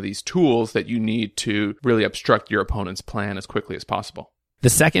out some of these tools that you need to really obstruct your opponent's plan as quickly as possible. The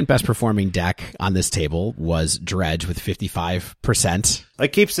second best performing deck on this table was Dredge with 55%. I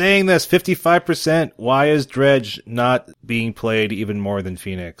keep saying this, 55%. Why is Dredge not being played even more than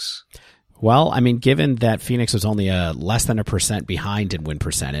Phoenix? Well, I mean, given that Phoenix was only less than 1% behind in win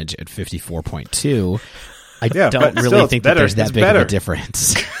percentage at 54.2, I don't really think that there's that big of a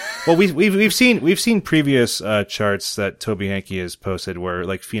difference. Well, we've seen previous charts that Toby Hankey has posted where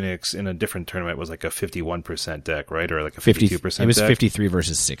like Phoenix in a different tournament was like a 51% deck, right, or like a 52% deck. It was 53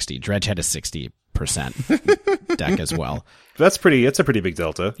 versus 60. Dredge had a 60% deck as well. It's a pretty big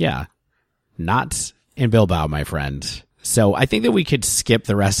delta. Yeah, not in Bilbao, my friend. So I think that we could skip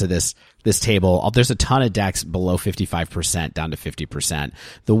the rest of this table. There's a ton of decks below 55% down to 50%.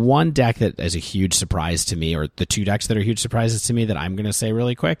 The one deck that is a huge surprise to me, or the two decks that are huge surprises to me that I'm going to say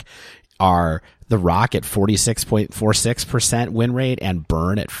really quick, are the Rock at 46.46% win rate and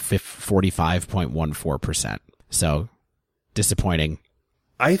Burn at 45.14%. So disappointing.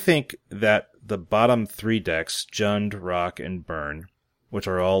 I think that the bottom 3 decks, Jund, Rock, and Burn, which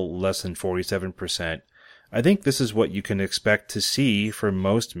are all less than 47%, I think this is what you can expect to see for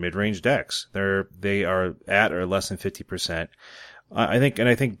most mid-range decks. They are at or less than 50%. I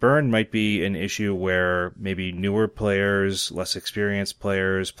think Burn might be an issue where maybe newer players, less experienced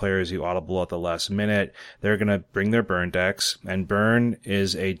players who audible at the last minute, they're going to bring their Burn decks, and Burn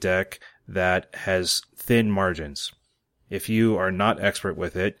is a deck that has thin margins. If you are not expert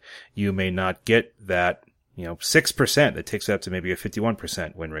with it, you may not get that 6% that takes it up to maybe a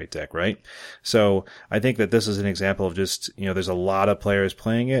 51% win rate deck, right? So I think that this is an example of just, there's a lot of players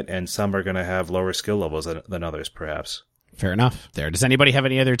playing it and some are going to have lower skill levels than others, perhaps. Fair enough there. Does anybody have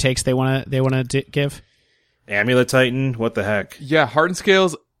any other takes they want to give? Amulet Titan, what the heck? Yeah, Hardened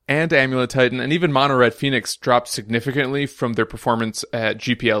Scales and Amulet Titan and even Mono Red Phoenix dropped significantly from their performance at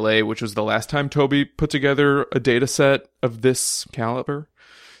GPLA, which was the last time Toby put together a data set of this caliber.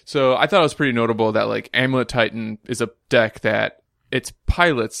 So I thought it was pretty notable that like Amulet Titan is a deck that its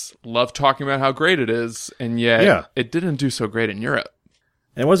pilots love talking about how great it is, and yet it didn't do so great in Europe.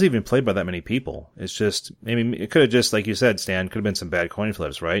 And it wasn't even played by that many people. It's just, it could have just, like you said, Stan, could have been some bad coin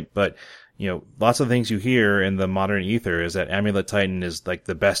flips, right? But, lots of things you hear in the modern ether is that Amulet Titan is like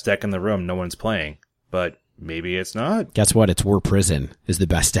the best deck in the room no one's playing. But maybe it's not. Guess what? It's War Prison is the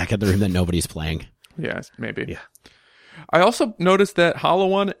best deck in the room that nobody's playing. Yeah, maybe. Yeah. I also noticed that Hollow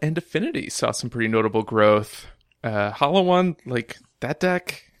One and Affinity saw some pretty notable growth. Hollow One, like, that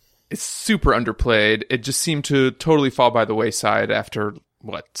deck is super underplayed. It just seemed to totally fall by the wayside after,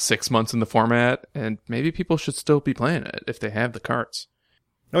 6 months in the format? And maybe people should still be playing it if they have the cards.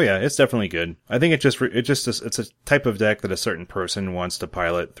 Oh yeah, it's definitely good. I think it's a type of deck that a certain person wants to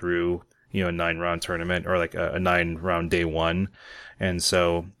pilot through, a 9-round tournament or like a 9-round day one. And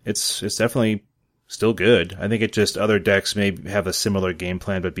so it's definitely still good. I think it just other decks may have a similar game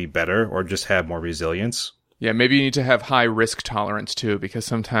plan but be better or just have more resilience. Yeah, maybe you need to have high risk tolerance too, because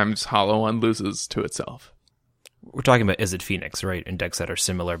sometimes Hollow One loses to itself. We're talking about Is It Phoenix, right? And decks that are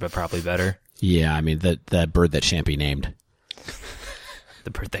similar but probably better. Yeah, I mean the bird that shan't be named.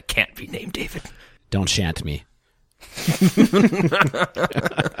 The bird that can't be named, David. Don't shant me.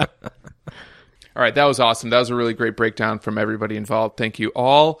 All right, that was awesome. That was a really great breakdown from everybody involved. Thank you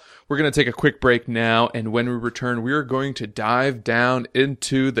all. We're going to take a quick break now, and when we return, we are going to dive down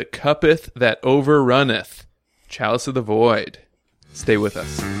into the cuppeth that overrunneth, Chalice of the Void. Stay with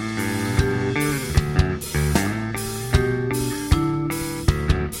us.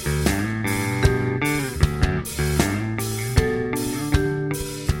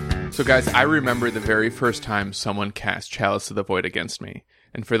 So guys, I remember the very first time someone cast Chalice of the Void against me.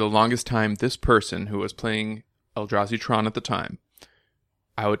 And for the longest time, this person who was playing Eldrazi Tron at the time,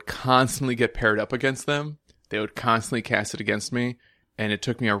 I would constantly get paired up against them. They would constantly cast it against me. And it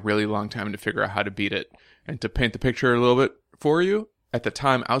took me a really long time to figure out how to beat it. And to paint the picture a little bit for you, at the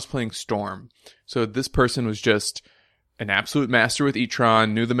time, I was playing Storm. So this person was just an absolute master with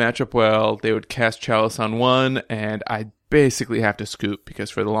E-Tron, knew the matchup well. They would cast Chalice on one, and I'd basically have to scoop, because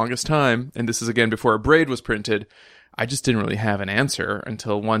for the longest time, and this is again before a Braid was printed, I just didn't really have an answer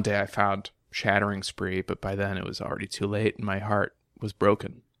until one day I found Shattering Spree, but by then it was already too late and my heart was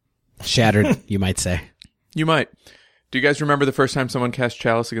broken. Shattered, you might say. You might. Do you guys remember the first time someone cast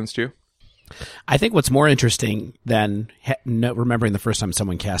Chalice against you? I think what's more interesting than remembering the first time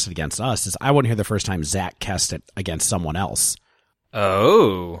someone cast it against us is I want to hear the first time Zach cast it against someone else.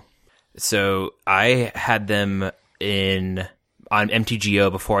 Oh. So I had them in on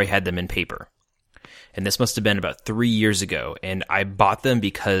MTGO before I had them in paper. And this must have been about 3 years ago. And I bought them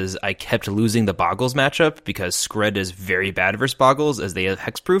because I kept losing the Boggles matchup because Skred is very bad versus Boggles as they have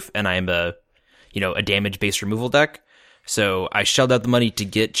hexproof, and I'm a damage-based removal deck. So I shelled out the money to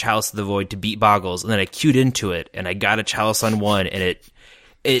get Chalice of the Void to beat Boggles, and then I queued into it, and I got a Chalice on 1, and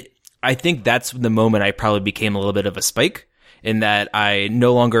I think that's the moment I probably became a little bit of a spike, in that I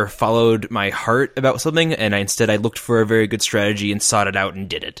no longer followed my heart about something, and instead I looked for a very good strategy and sought it out and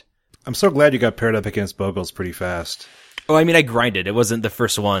did it. I'm so glad you got paired up against Boggles pretty fast. Oh, I mean, I grinded. It wasn't the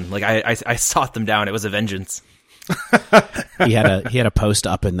first one. Like, I sought them down. It was a vengeance. He had a post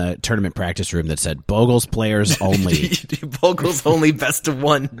up in the tournament practice room that said Boggles players only. Boggles only, best of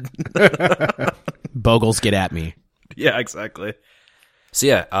one. Boggles, get at me. Yeah, exactly. So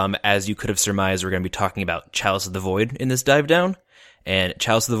yeah, as you could have surmised, we're going to be talking about Chalice of the Void in this dive down. And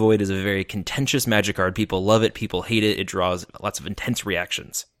Chalice of the Void is a very contentious Magic card. People love it. People hate it. It draws lots of intense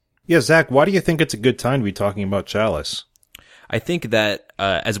reactions. Yeah, Zach, why do you think it's a good time to be talking about Chalice? I think that,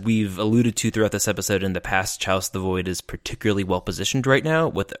 as we've alluded to throughout this episode in the past, Chalice of the Void is particularly well positioned right now,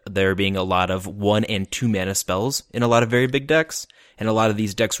 with there being a lot of 1 and 2 mana spells in a lot of very big decks, and a lot of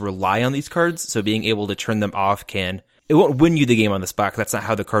these decks rely on these cards, so being able to turn them off it won't win you the game on the spot, 'cause that's not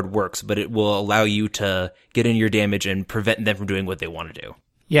how the card works, but it will allow you to get in your damage and prevent them from doing what they want to do.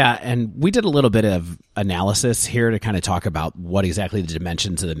 Yeah, and we did a little bit of analysis here to kind of talk about what exactly the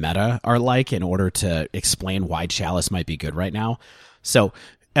dimensions of the meta are like in order to explain why Chalice might be good right now. So,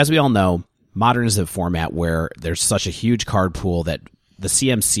 as we all know, Modern is a format where there's such a huge card pool that the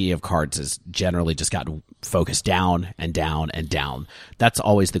CMC of cards has generally just gotten focused down and down and down. That's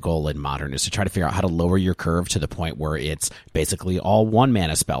always the goal in Modern, is to try to figure out how to lower your curve to the point where it's basically all 1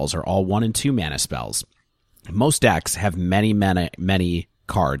 mana spells or all 1 and 2 mana spells. Most decks have many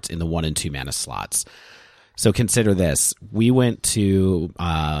cards in the 1 and 2 mana slots. So consider this. We went to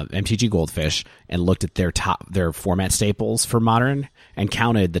MTG Goldfish and looked at their format staples for Modern and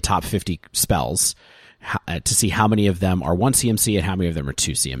counted the top 50 spells to see how many of them are 1 CMC and how many of them are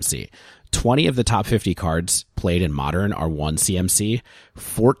 2 CMC. 20 of the top 50 cards played in Modern are 1 CMC.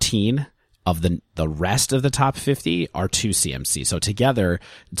 14 of the rest of the top 50 are 2 CMC. So together,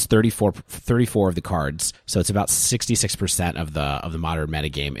 it's 34 of the cards. So it's about 66% of the Modern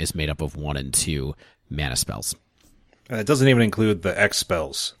metagame is made up of 1 and 2 mana spells. And it doesn't even include the X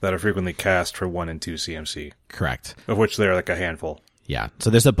spells that are frequently cast for 1 and 2 CMC. Correct. Of which there are like a handful. Yeah, so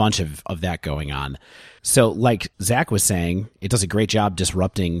there's a bunch of that going on. So like Zach was saying, it does a great job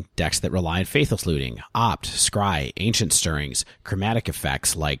disrupting decks that rely on Faithless Looting, Opt, Scry, Ancient Stirrings, chromatic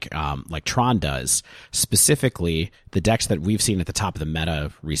effects like Tron does. Specifically, the decks that we've seen at the top of the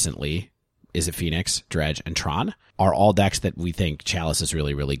meta recently, Is It Phoenix, Dredge, and Tron, are all decks that we think Chalice is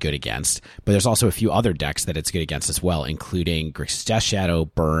really, really good against. But there's also a few other decks that it's good against as well, including Grixis Death Shadow,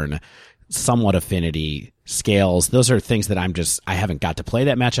 Burn, somewhat Affinity, Scales. Those are things that I haven't got to play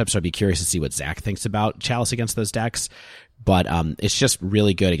that matchup, so I'd be curious to see what Zach thinks about Chalice against those decks. But it's just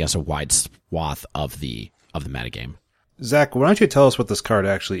really good against a wide swath of the metagame. Zach, why don't you tell us what this card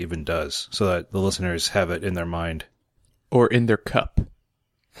actually even does, so that the listeners have it in their mind? Or in their cup.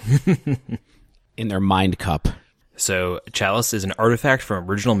 In their mind cup. So Chalice is an artifact from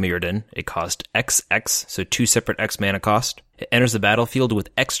original Mirrodin. It cost XX, so 2 separate X mana cost. It enters the battlefield with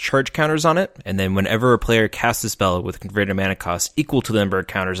X charge counters on it, and then whenever a player casts a spell with greater mana cost equal to the number of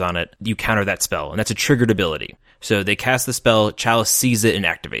counters on it, you counter that spell, and that's a triggered ability. So they cast the spell, Chalice sees it and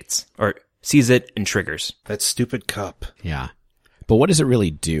activates, or sees it and triggers. That stupid cup. Yeah. But what does it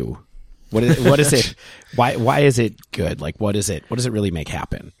really do? What is it? Why is it good? Like, what does it really make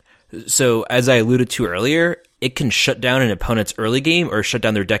happen? So, as I alluded to earlier, it can shut down an opponent's early game or shut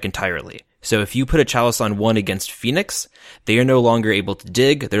down their deck entirely. So if you put a Chalice on 1 against Phoenix, they are no longer able to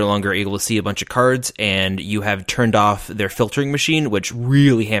dig, they're no longer able to see a bunch of cards, and you have turned off their filtering machine, which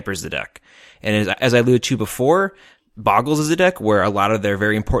really hampers the deck. And as I alluded to before, Boggles is a deck where a lot of their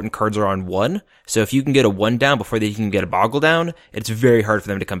very important cards are on 1, so if you can get a 1 down before they can get a Boggle down, it's very hard for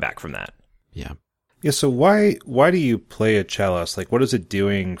them to come back from that. Yeah. Yeah, so why do you play a Chalice? Like, what is it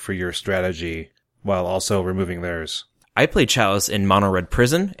doing for your strategy while also removing theirs? I play Chalice in Mono Red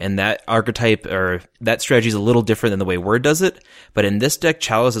Prison, and that archetype, or that strategy is a little different than the way Word does it. But in this deck,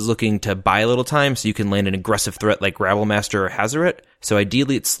 Chalice is looking to buy a little time so you can land an aggressive threat like Gravelmaster or Hazoret. So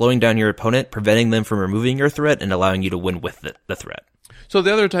ideally, it's slowing down your opponent, preventing them from removing your threat, and allowing you to win with the threat. So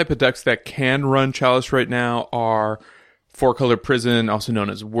the other type of decks that can run Chalice right now are 4-color Prison, also known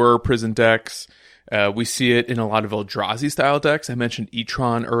as Whir Prison decks. We see it in a lot of Eldrazi style decks. I mentioned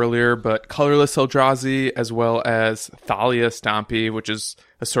Etron earlier, but colorless Eldrazi, as well as Thalia Stompy, which is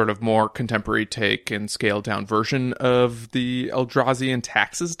a sort of more contemporary take and scaled down version of the Eldrazi and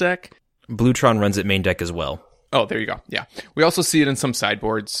Taxes deck. Bluetron runs it main deck as well. Oh, there you go. Yeah. We also see it in some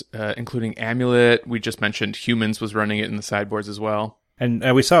sideboards, including Amulet. We just mentioned Humans was running it in the sideboards as well.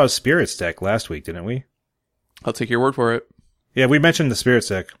 And we saw a Spirits deck last week, didn't we? I'll take your word for it. Yeah, we mentioned the Spirits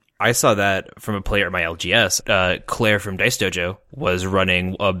deck. I saw that from a player at my LGS. Claire from Dice Dojo was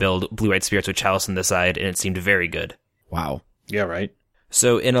running a build Blue-White Spirits with Chalice on the side, and it seemed very good. Wow. Yeah, right.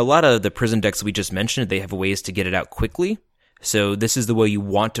 So in a lot of the prison decks we just mentioned, they have ways to get it out quickly. So this is the way you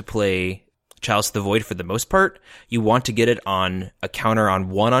want to play Chalice of the Void for the most part. You want to get it on a counter on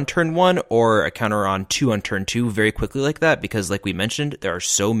 1 on turn 1 or a counter on 2 on turn 2 very quickly like that, because like we mentioned, there are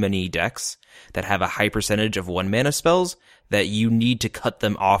so many decks that have a high percentage of 1 mana spells that you need to cut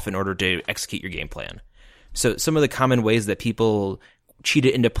them off in order to execute your game plan. So some of the common ways that people cheat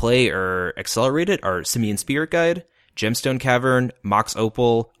it into play or accelerate it are Simian Spirit Guide, Gemstone Cavern, Mox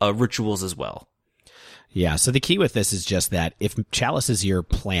Opal, Rituals as well. Yeah, so the key with this is just that if Chalice is your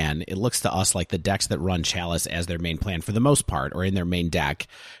plan, it looks to us like the decks that run Chalice as their main plan for the most part, or in their main deck,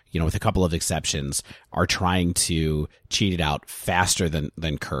 with a couple of exceptions, are trying to cheat it out faster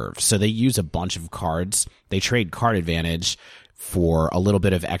than Curve. So they use a bunch of cards. They trade card advantage for a little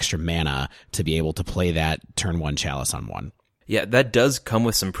bit of extra mana to be able to play that turn 1 Chalice on 1. Yeah, that does come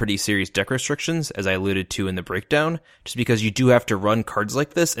with some pretty serious deck restrictions, as I alluded to in the breakdown, just because you do have to run cards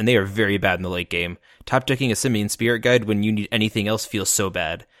like this, and they are very bad in the late game. Top decking a Simian Spirit Guide when you need anything else feels so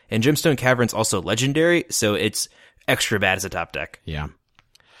bad. And Gemstone Cavern's also legendary, so it's extra bad as a top deck. Yeah.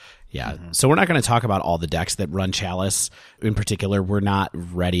 Yeah. So we're not going to talk about all the decks that run Chalice. In particular, we're not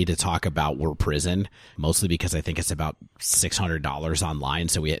ready to talk about War Prison, mostly because I think it's about $600 online.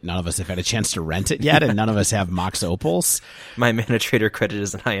 So none of us have had a chance to rent it yet, and none of us have Mox Opals. My Mana Trader credit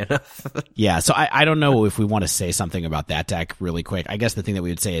isn't high enough. Yeah. So I don't know if we want to say something about that deck really quick. I guess the thing that we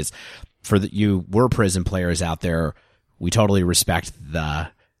would say is for you War Prison players out there, we totally respect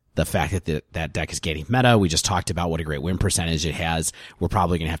the fact that that deck is gaining meta. We just talked about what a great win percentage it has. We're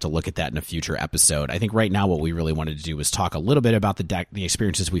probably going to have to look at that in a future episode. I think right now what we really wanted to do was talk a little bit about the deck, the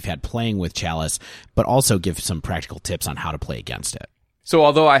experiences we've had playing with Chalice, but also give some practical tips on how to play against it. So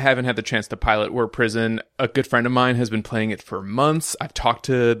although I haven't had the chance to pilot War Prison, a good friend of mine has been playing it for months. I've talked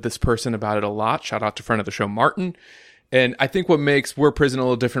to this person about it a lot. Shout out to friend of the show, Martin. And I think what makes War Prison a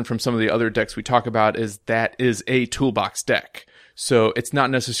little different from some of the other decks we talk about is that is a toolbox deck. So it's not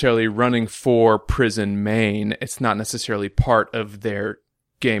necessarily running for Prison main. It's not necessarily part of their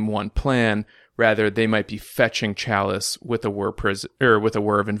game 1 plan. Rather, they might be fetching Chalice with a War Prison or with a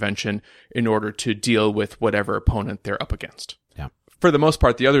War of Invention in order to deal with whatever opponent they're up against. Yeah. For the most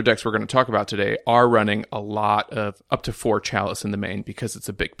part, the other decks we're going to talk about today are running a lot of up to 4 Chalice in the main because it's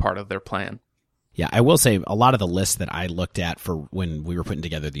a big part of their plan. Yeah, I will say a lot of the lists that I looked at for when we were putting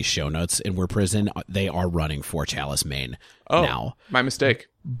together these show notes in War Prison, they are running for Chalice main now. My mistake.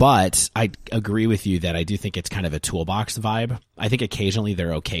 But I agree with you that I do think it's kind of a toolbox vibe. I think occasionally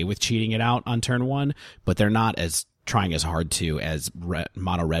they're okay with cheating it out on turn 1, but they're not as trying as hard to as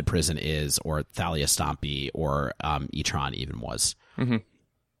Mono Red Prison is, or Thalia Stompy, or Etron even was. Mm-hmm.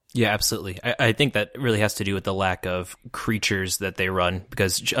 Yeah, absolutely. I think that really has to do with the lack of creatures that they run,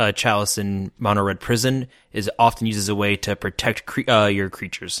 because Chalice in Mono Red Prison is often used as a way to protect your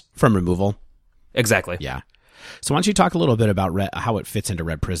creatures. From removal? Exactly. Yeah. So why don't you talk a little bit about how it fits into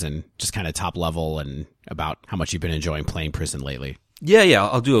Red Prison, just kind of top level, and about how much you've been enjoying playing Prison lately. Yeah,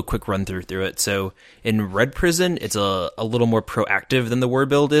 I'll do a quick run through it. So in Red Prison, it's a little more proactive than the War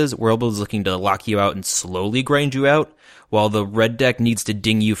build is. War build is looking to lock you out and slowly grind you out, while the red deck needs to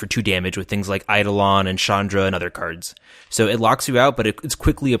ding you for 2 damage with things like Eidolon and Chandra and other cards. So it locks you out, but it's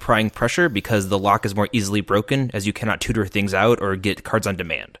quickly applying pressure because the lock is more easily broken, as you cannot tutor things out or get cards on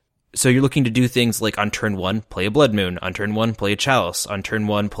demand. So you're looking to do things like on turn 1, play a Blood Moon. On turn 1, play a Chalice. On turn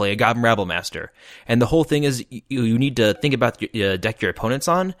 1, play a Goblin Rabblemaster. And the whole thing is you need to think about the deck your opponent's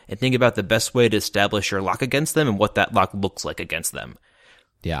on and think about the best way to establish your lock against them and what that lock looks like against them.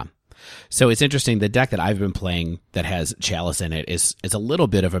 Yeah. So it's interesting. The deck that I've been playing that has Chalice in it is a little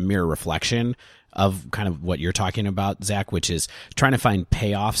bit of a mirror reflection of kind of what you're talking about, Zach, which is trying to find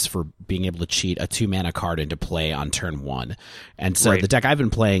payoffs for being able to cheat a 2-mana card into play on turn 1. And so The deck I've been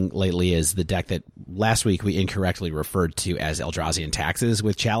playing lately is the deck that last week we incorrectly referred to as Eldrazi and Taxes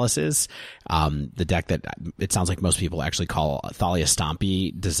with Chalices. The deck that it sounds like most people actually call Thalia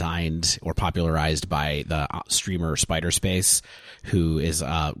Stompy, designed or popularized by the streamer Spiderspace, who is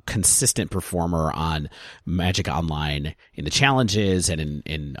a consistent performer on Magic Online in the challenges and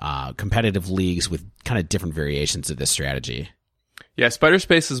in competitive leagues leagues with kind of different variations of this strategy. Yeah, Spider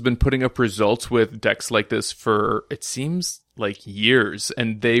Space has been putting up results with decks like this for, it seems like, years,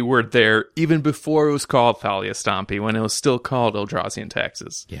 and they were there even before it was called Thalia Stompy, when it was still called Eldrazi and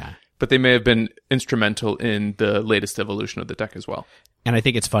Taxes. Yeah. But they may have been instrumental in the latest evolution of the deck as well. And I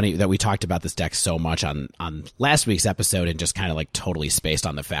think it's funny that we talked about this deck so much on last week's episode and just kind of like totally spaced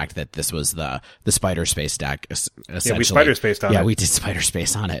on the fact that this was the Spider Space deck. Essentially. Yeah, we Spider Spaced on it. Yeah, we did Spider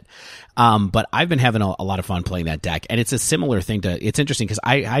Space on it. But I've been having a lot of fun playing that deck. And it's a similar thing to, it's interesting because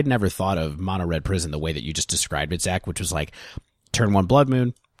I'd never thought of Mono Red Prison the way that you just described it, Zach, which was like turn 1 Blood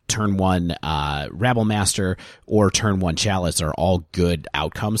Moon, turn 1 Rabble Master, or turn 1 Chalice are all good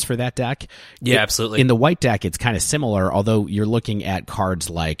outcomes for that deck. Yeah, absolutely. In the white deck, it's kind of similar, although you're looking at cards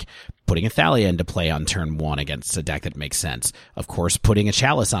like putting a Thalia into play on turn 1 against a deck that makes sense. Of course, putting a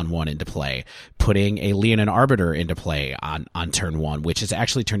Chalice on 1 into play, putting a Leonin Arbiter into play on turn 1, which has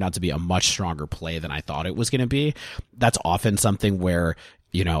actually turned out to be a much stronger play than I thought it was going to be. That's often something where,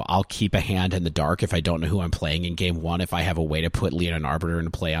 you know, I'll keep a hand in the dark if I don't know who I'm playing in game 1. If I have a way to put Leonin Arbiter into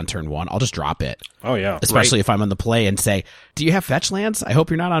play on turn 1, I'll just drop it. Oh, yeah. Especially if I'm on the play and say, do you have fetch lands? I hope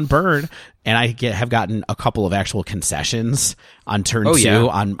you're not on burn. And I have gotten a couple of actual concessions on turn 2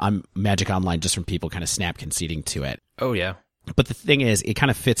 on Magic Online just from people kind of snap conceding to it. Oh, yeah. But the thing is, it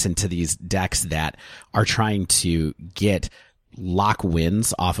kind of fits into these decks that are trying to get lock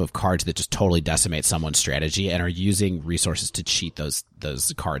wins off of cards that just totally decimate someone's strategy and are using resources to cheat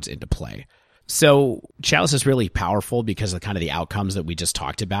those cards into play. So Chalice is really powerful because of kind of the outcomes that we just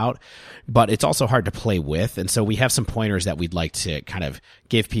talked about, but it's also hard to play with. And so we have some pointers that we'd like to kind of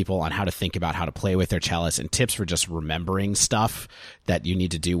give people on how to think about how to play with their Chalice and tips for just remembering stuff that you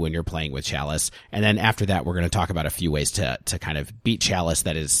need to do when you're playing with Chalice. And then after that, we're going to talk about a few ways to kind of beat Chalice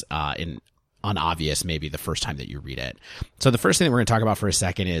that is unobvious maybe the first time that you read it. So the first thing that we're going to talk about for a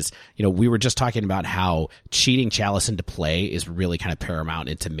second is, you know, we were just talking about how cheating Chalice into play is really kind of paramount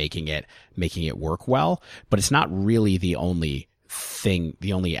into making it work well, but it's not really the only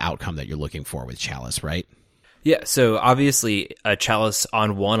outcome that you're looking for with Chalice, right? Yeah, so obviously a Chalice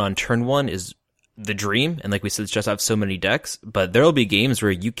on turn 1 is the dream, and like we said, it's just have so many decks, but there'll be games where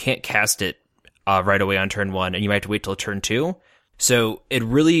you can't cast it right away on turn 1, and you might have to wait till turn 2. So it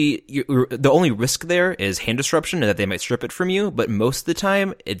really, the only risk there is hand disruption and that they might strip it from you, but most of the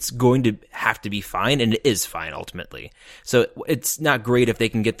time it's going to have to be fine, and it is fine ultimately. So it's not great if they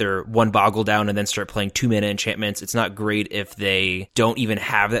can get their 1 Boggle down and then start playing 2 mana enchantments. It's not great if they don't even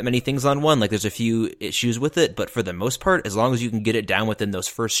have that many things on 1. Like there's a few issues with it, but for the most part, as long as you can get it down within those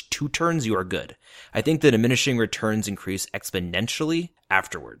first 2 turns, you are good. I think the diminishing returns increase exponentially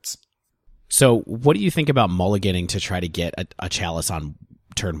afterwards. So what do you think about mulliganing to try to get a Chalice on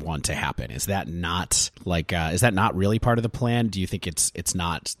turn 1 to happen? Is that not really part of the plan? Do you think it's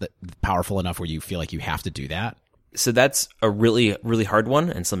not powerful enough where you feel like you have to do that? So that's a really, really hard one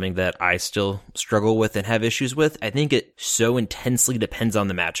and something that I still struggle with and have issues with. I think it so intensely depends on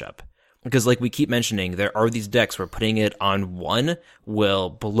the matchup. Because like we keep mentioning, there are these decks where putting it on 1 will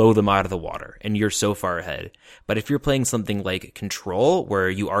blow them out of the water, and you're so far ahead. But if you're playing something like Control,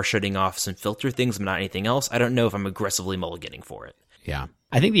 where you are shutting off some filter things but not anything else, I don't know if I'm aggressively mulliganing for it. Yeah.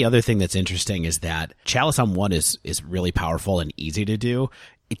 I think the other thing that's interesting is that Chalice on 1 is really powerful and easy to do.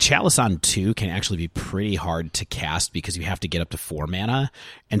 Chalice on 2 can actually be pretty hard to cast because you have to get up to 4 mana.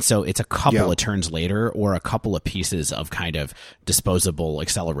 And so it's a couple of turns later or a couple of pieces of kind of disposable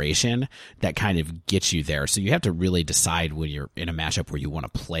acceleration that kind of gets you there. So you have to really decide when you're in a matchup where you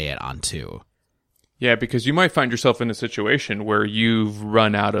want to play it on 2. Yeah, because you might find yourself in a situation where you've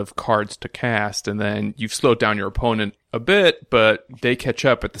run out of cards to cast and then you've slowed down your opponent a bit, but they catch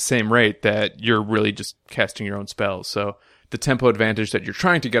up at the same rate that you're really just casting your own spells. So the tempo advantage that you're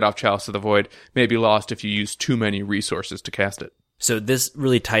trying to get off Chalice of the Void may be lost if you use too many resources to cast it. So this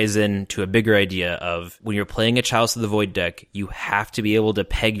really ties in to a bigger idea of when you're playing a Chalice of the Void deck, you have to be able to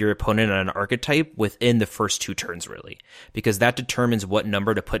peg your opponent on an archetype within the first 2 turns, really, because that determines what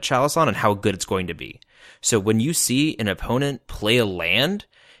number to put Chalice on and how good it's going to be. So when you see an opponent play a land,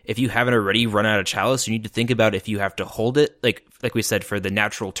 if you haven't already run out of Chalice, you need to think about if you have to hold it. Like we said, for the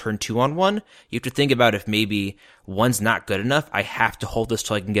natural turn 2 on 1, you have to think about if maybe 1's not good enough, I have to hold this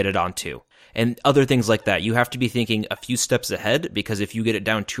till I can get it on 2. And other things like that. You have to be thinking a few steps ahead, because if you get it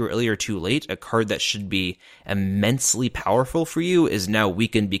down too early or too late, a card that should be immensely powerful for you is now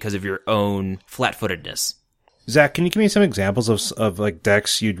weakened because of your own flat-footedness. Zach, can you give me some examples of like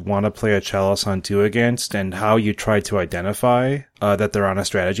decks you'd want to play a Chalice on 2 against, and how you try to identify that they're on a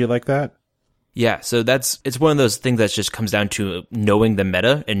strategy like that? Yeah, so it's one of those things that just comes down to knowing the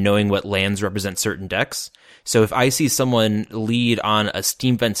meta and knowing what lands represent certain decks. So if I see someone lead on a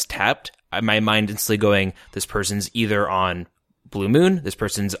Steam Vents tapped, my mind instantly going, this person's either on Blue Moon, this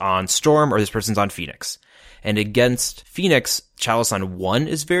person's on Storm, or this person's on Phoenix. And against Phoenix, Chalice on 1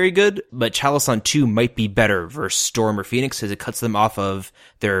 is very good, but Chalice on 2 might be better versus Storm or Phoenix because it cuts them off of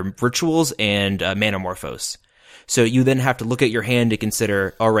their rituals and Manamorphose. So you then have to look at your hand to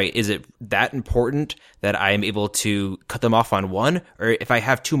consider, all right, is it that important that I am able to cut them off on 1? Or if I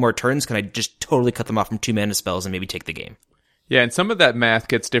have 2 more turns, can I just totally cut them off from 2 mana spells and maybe take the game? Yeah, and some of that math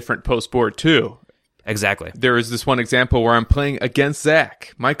gets different post-board too. Exactly. There is this one example where I'm playing against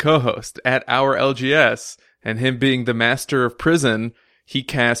Zach, my co-host, at our LGS, and him being the master of prison, he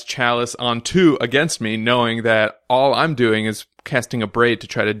cast Chalice on 2 against me, knowing that all I'm doing is casting a Braid to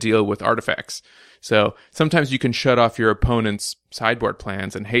try to deal with artifacts. So sometimes you can shut off your opponent's sideboard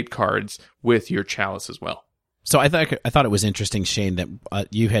plans and hate cards with your Chalice as well. So I thought it was interesting, Shane, that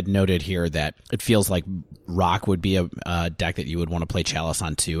you had noted here that it feels like Rock would be a deck that you would want to play Chalice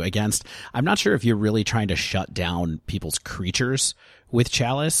on 2 against. I'm not sure if you're really trying to shut down people's creatures with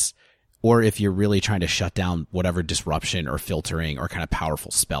Chalice, or if you're really trying to shut down whatever disruption or filtering or kind of powerful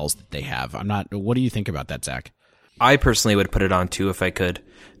spells that they have. What do you think about that, Zach? I personally would put it on 2 if I could.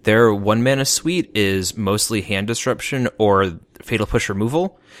 Their 1 mana suite is mostly hand disruption or fatal push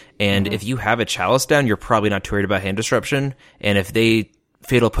removal. And if you have a Chalice down, you're probably not too worried about hand disruption. And if they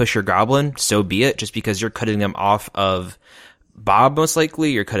fatal push your goblin, so be it, just because you're cutting them off of Bob, most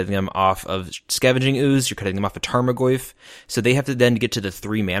likely. You're cutting them off of Scavenging Ooze. You're cutting them off of Tarmogoyf. So they have to then get to the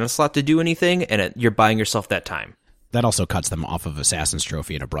 3 mana slot to do anything, and you're buying yourself that time. That also cuts them off of Assassin's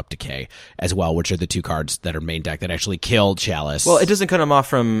Trophy and Abrupt Decay as well, which are the 2 cards that are main deck that actually killed Chalice. Well, it doesn't cut them off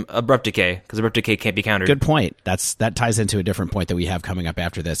from Abrupt Decay, because Abrupt Decay can't be countered. Good point. That ties into a different point that we have coming up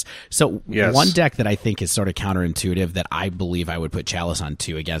after this. So One deck that I think is sort of counterintuitive that I believe I would put Chalice on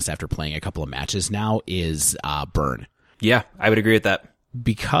 2 against after playing a couple of matches now is Burn. Yeah, I would agree with that.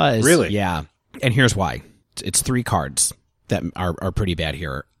 Because, really? Yeah, and here's why. It's 3 cards that are pretty bad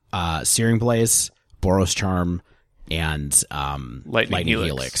here. Searing Blaze, Boros Charm, and Lightning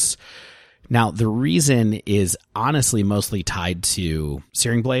Helix. Now, the reason is honestly mostly tied to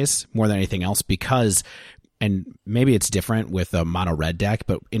Searing Blaze more than anything else because, and maybe it's different with a mono red deck,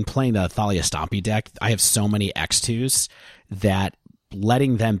 but in playing the Thalia Stompy deck, I have so many X2s that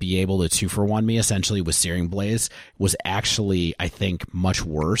letting them be able to 2-for-1 me essentially with Searing Blaze was actually, I think, much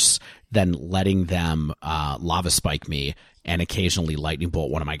worse than letting them Lava Spike me and occasionally Lightning Bolt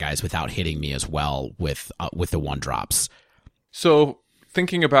one of my guys without hitting me as well with the 1-drops. So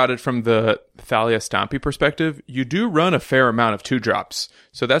thinking about it from the Thalia Stompy perspective, you do run a fair amount of 2-drops.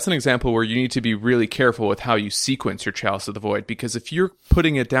 So that's an example where you need to be really careful with how you sequence your Chalice of the Void, because if you're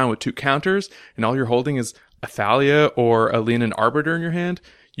putting it down with 2 counters and all you're holding is a Thalia or a Leonin Arbiter in your hand,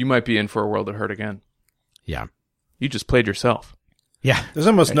 you might be in for a world of hurt again. Yeah. You just played yourself. Yeah. There's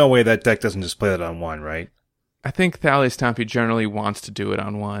almost no way that deck doesn't just play that on 1, right? I think Thalia Stompy generally wants to do it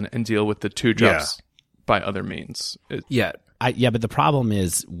on 1 and deal with the 2-drops by other means. But the problem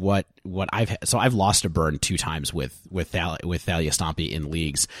is what I've lost a burn 2 times with Thalia Stompy in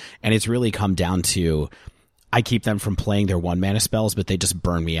leagues, and it's really come down to I keep them from playing their 1-mana spells, but they just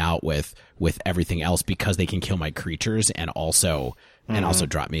burn me out with everything else because they can kill my creatures and also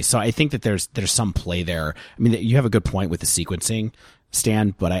drop me. So I think that there's some play there. I mean, you have a good point with the sequencing,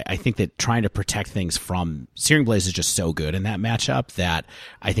 Stan, but I think that trying to protect things from Searing Blaze is just so good in that matchup that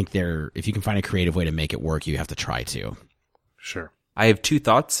I think if you can find a creative way to make it work, you have to try to. Sure. I have 2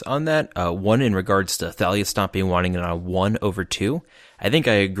 thoughts on that. One in regards to Thalia Stompy wanting it on 1 over 2. I think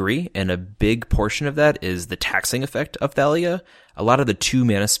I agree, and a big portion of that is the taxing effect of Thalia. A lot of the 2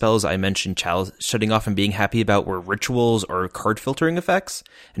 mana spells I mentioned Chalice shutting off and being happy about were rituals or card filtering effects,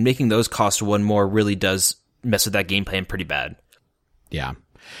 and making those cost 1 more really does mess with that game plan pretty bad. Yeah.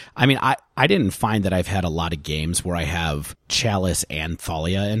 I mean, I didn't find that I've had a lot of games where I have Chalice and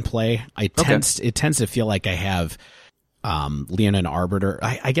Thalia in play. It tends to feel like I have Leonin Arbiter.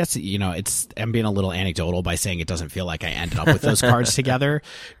 I guess, I'm being a little anecdotal by saying it doesn't feel like I ended up with those cards together,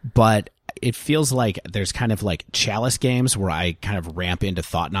 but it feels like there's kind of like Chalice games where I kind of ramp into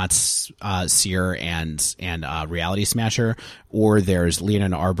Thought-Knot's Seer and Reality Smasher, or there's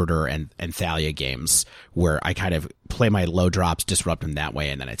Leonin Arbiter and Thalia games where I kind of play my low drops, disrupt them that way,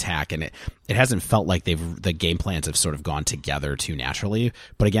 and then attack. And it hasn't felt like the game plans have sort of gone together too naturally.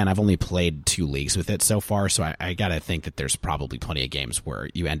 But again, I've only played 2 leagues with it so far, so I gotta think that there's probably plenty of games where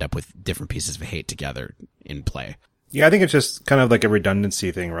you end up with different pieces of hate together in play. Yeah, I think it's just kind of like a redundancy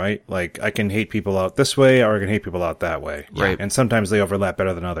thing, right? Like, I can hate people out this way or I can hate people out that way. Right. And sometimes they overlap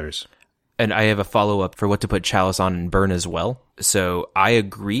better than others. And I have a follow-up for what to put Chalice on and burn as well. So I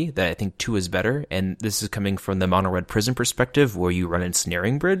agree that I think 2 is better, and this is coming from the Mono Red Prison perspective, where you run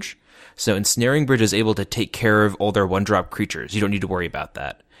Ensnaring Bridge. So Ensnaring Bridge is able to take care of all their 1-drop creatures. You don't need to worry about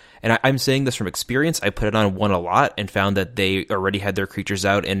that. And I'm saying this from experience. I put it on 1 a lot and found that they already had their creatures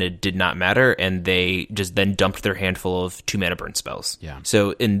out and it did not matter, and they just then dumped their handful of 2-mana burn spells. Yeah.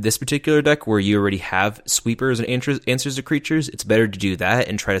 So in this particular deck where you already have sweepers and answers to creatures, it's better to do that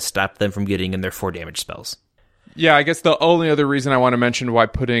and try to stop them from getting in their 4 damage spells. Yeah, I guess the only other reason I want to mention why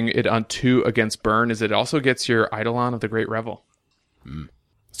putting it on 2 against burn is it also gets your Eidolon of the Great Revel.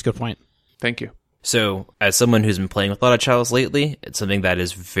 That's a good point. Thank you. So, as someone who's been playing with a lot of Chalice lately, it's something that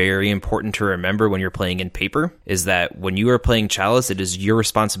is very important to remember when you're playing in paper, is that when you are playing Chalice, it is your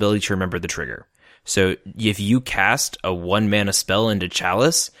responsibility to remember the trigger. So, if you cast a 1-mana spell into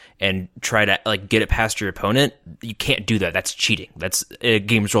Chalice and try to get it past your opponent, you can't do that. That's cheating. That's a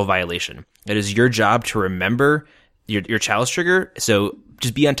games rule violation. It is your job to remember your Chalice trigger, so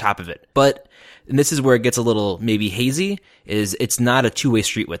just be on top of it. But, and this is where it gets a little maybe hazy, is it's not a two-way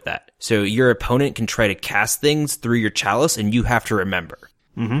street with that. So your opponent can try to cast things through your Chalice, and you have to remember.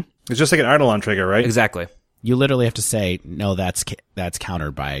 Mm-hmm. It's just like an Eidolon trigger, right? Exactly. You literally have to say, no, that's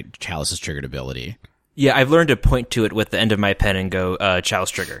countered by Chalice's triggered ability. Yeah, I've learned to point to it with the end of my pen and go,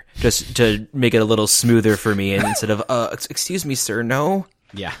 Chalice trigger, just to make it a little smoother for me, and instead of, excuse me, sir, no.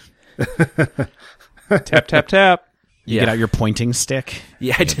 Yeah. Tap, tap, tap. You get out your pointing stick.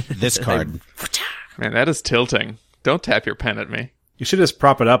 Yeah, I did. This card. Man, that is tilting. Don't tap your pen at me. You should just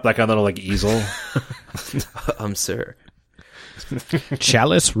prop it up like a little easel. Sir.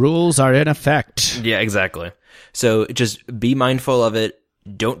 Chalice rules are in effect. Yeah, exactly. So just be mindful of it.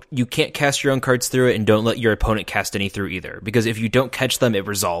 You can't cast your own cards through it, and don't let your opponent cast any through either. Because if you don't catch them, it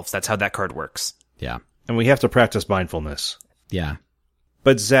resolves. That's how that card works. Yeah. And we have to practice mindfulness. Yeah.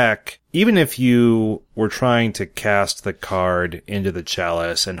 But Zach, even if you were trying to cast the card into the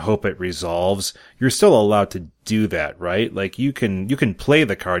Chalice and hope it resolves, you're still allowed to do that, right? Like you can play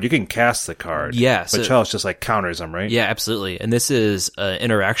the card, you can cast the card. Yeah. But Chalice just counters them, right? Yeah, absolutely. And this is an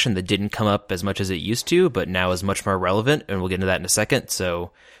interaction that didn't come up as much as it used to, but now is much more relevant, and we'll get into that in a second.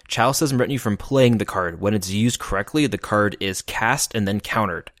 So Chalice doesn't prevent you from playing the card. When it's used correctly, the card is cast and then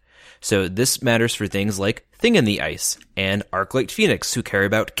countered. So this matters for things like Thing in the Ice and Arclight Phoenix, who care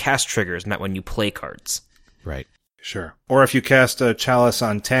about cast triggers, not when you play cards. Right. Sure. Or if you cast a Chalice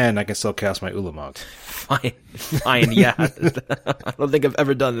on 10, I can still cast my Ulamog. Fine, yeah. I don't think I've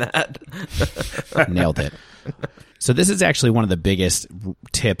ever done that. Nailed it. So this is actually one of the biggest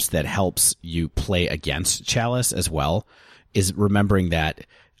tips that helps you play against Chalice as well, is remembering that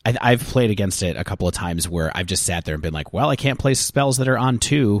I've played against it a couple of times where I've just sat there and been like, well, I can't play spells that are on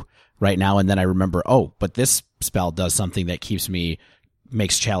 2 right now. And then I remember, but this spell does something that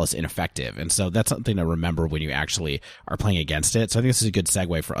makes Chalice ineffective. And so that's something to remember when you actually are playing against it. So I think this is a good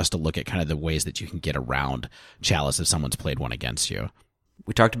segue for us to look at kind of the ways that you can get around Chalice if someone's played one against you.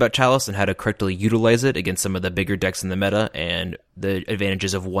 We talked about Chalice and how to correctly utilize it against some of the bigger decks in the meta and the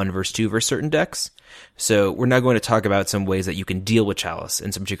advantages of 1 versus 2 versus certain decks. So we're now going to talk about some ways that you can deal with Chalice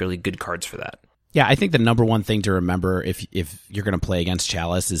and some particularly good cards for that. Yeah, I think the number one thing to remember if you're going to play against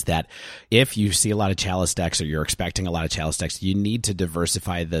Chalice is that if you see a lot of Chalice decks or you're expecting a lot of Chalice decks, you need to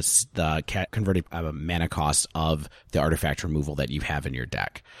diversify the converted mana cost of the artifact removal that you have in your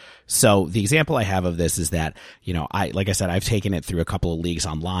deck. So the example I have of this is that, like I said, I've taken it through a couple of leagues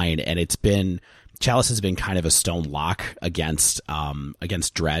online, and Chalice has been kind of a stone lock against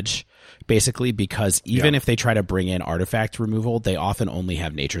Dredge, basically, because even if they try to bring in artifact removal, they often only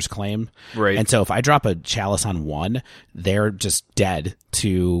have Nature's Claim. Right. And so if I drop a Chalice on 1, they're just dead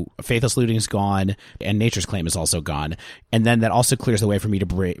to Faithless Looting is gone, and Nature's Claim is also gone. And then that also clears the way for me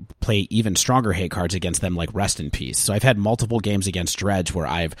to play even stronger hate cards against them, like Rest in Peace. So I've had multiple games against Dredge where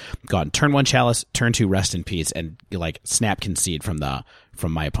I've gone turn 1 Chalice, turn 2 Rest in Peace, and snap concede from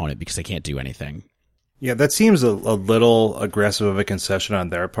my opponent because they can't do anything. Yeah, that seems a little aggressive of a concession on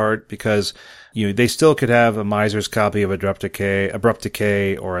their part, because they still could have a Miser's copy of Abrupt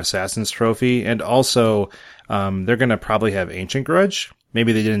Decay, or Assassin's Trophy, and also they're going to probably have Ancient Grudge.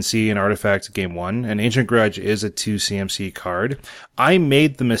 Maybe they didn't see an artifact game 1, and Ancient Grudge is a 2 CMC card. I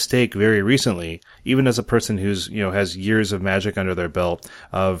made the mistake very recently, even as a person who's has years of Magic under their belt,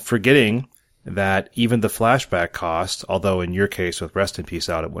 of forgetting that even the flashback cost, although in your case with Rest in Peace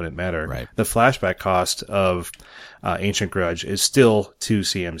out, it wouldn't matter. Right. The flashback cost of Ancient Grudge is still 2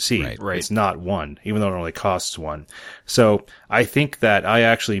 CMC. Right. It's not 1, even though it only costs 1. So I think that I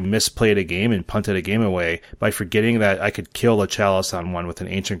actually misplayed a game and punted a game away by forgetting that I could kill a Chalice on 1 with an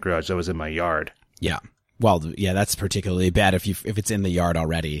Ancient Grudge that was in my yard. Yeah. Well, yeah, that's particularly bad if it's in the yard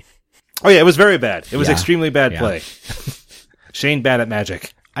already. Oh yeah, it was very bad. It was Yeah. extremely bad Yeah. play. Shane bad at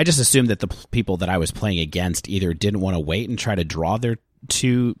Magic. I just assumed that the people that I was playing against either didn't want to wait and try to draw their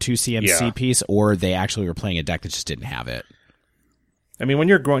two CMC Yeah. piece, or they actually were playing a deck that just didn't have it. I mean, when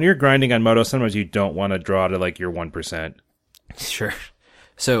you're grinding on Moto, sometimes you don't want to draw to like your 1%. Sure.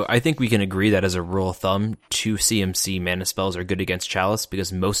 So I think we can agree that as a rule of thumb, 2 CMC mana spells are good against Chalice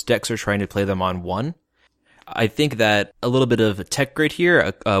because most decks are trying to play them on 1. I think that a little bit of a tech grade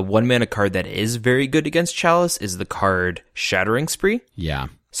here, a 1 mana card that is very good against Chalice is the card Shattering Spree. Yeah.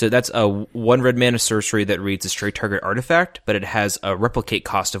 So that's a 1 red mana sorcery that reads a straight target artifact, but it has a replicate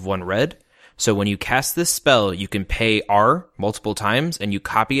cost of 1 red. So when you cast this spell, you can pay R multiple times, and you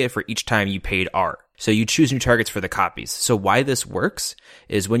copy it for each time you paid R. So you choose new targets for the copies. So why this works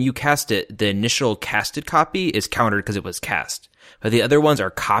is when you cast it, the initial casted copy is countered because it was cast. But the other ones are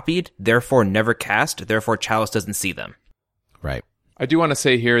copied, therefore never cast, therefore Chalice doesn't see them. Right. I do want to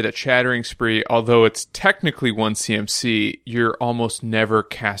say here that Shattering Spree, although it's technically 1 CMC, you're almost never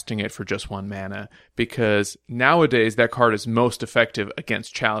casting it for just 1 mana, because nowadays that card is most effective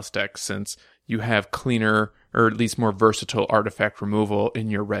against Chalice decks since you have cleaner, or at least more versatile artifact removal in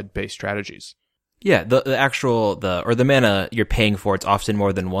your red-based strategies. Yeah, the mana you're paying for, it's often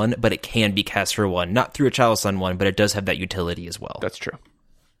more than 1, but it can be cast for 1. Not through a Chalice on 1, but it does have that utility as well. That's true.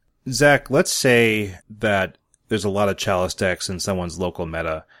 Zach, let's say that there's a lot of Chalice decks in someone's local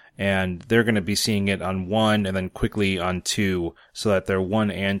meta, and they're going to be seeing it on 1 and then quickly on 2, so that their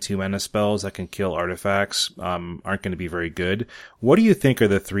 1 and 2 mana spells that can kill artifacts aren't going to be very good. What do you think are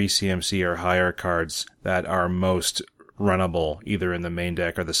the 3 CMC or higher cards that are most runnable, either in the main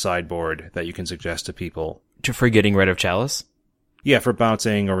deck or the sideboard, that you can suggest to people? For getting rid of Chalice? Yeah, for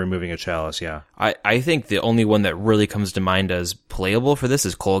bouncing or removing a Chalice, yeah. I think the only one that really comes to mind as playable for this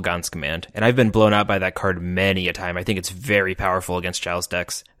is Kolaghan's Command. And I've been blown out by that card many a time. I think it's very powerful against Chalice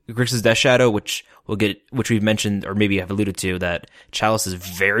decks. Grixis Death Shadow, which we've mentioned, or maybe have alluded to, that Chalice is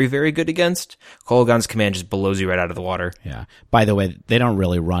very, very good against. Kolaghan's Command just blows you right out of the water. Yeah. By the way, they don't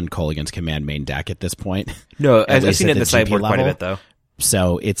really run Kolaghan's Command main deck at this point. No, At I've least seen at it in the sideboard GP quite a level. bit, though.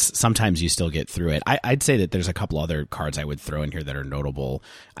 So it's sometimes you still get through it. I'd say that there's a couple other cards I would throw in here that are notable.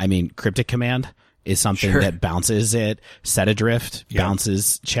 I mean, Cryptic Command is something Sure. that bounces it. Set Adrift Yeah.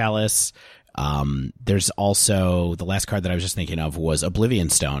 bounces Chalice. There's also the last card that I was just thinking of was Oblivion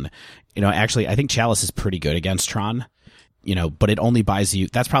Stone. Actually, I think Chalice is pretty good against Tron. But it only buys you.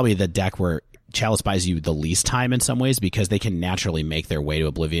 That's probably the deck where Chalice buys you the least time in some ways, because they can naturally make their way to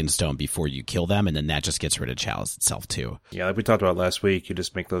Oblivion Stone before you kill them, and then that just gets rid of Chalice itself too. Yeah, like we talked about last week, you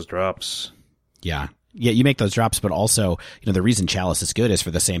just make those drops. Yeah. Yeah, you make those drops, but also, the reason Chalice is good is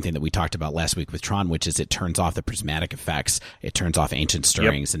for the same thing that we talked about last week with Tron, which is it turns off the prismatic effects, it turns off ancient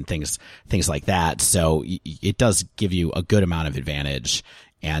stirrings and things like that. So it does give you a good amount of advantage.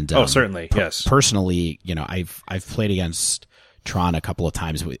 And certainly, yes. Personally, I've played against Tron a couple of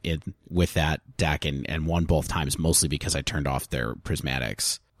times with that deck and won both times, mostly because I turned off their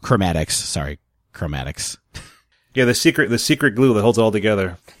chromatics. Yeah, the secret glue that holds it all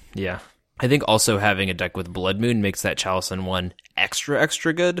together. Yeah. I think also having a deck with Blood Moon makes that Chalice on 1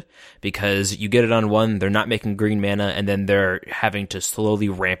 extra good, because you get it on 1, they're not making green mana, and then they're having to slowly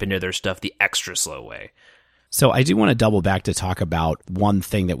ramp into their stuff the extra slow way. So I do want to double back to talk about one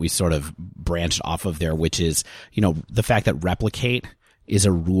thing that we sort of branched off of there, which is, the fact that Replicate is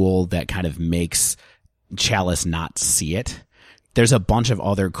a rule that kind of makes Chalice not see it. There's a bunch of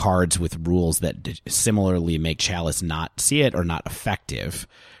other cards with rules that similarly make Chalice not see it or not effective.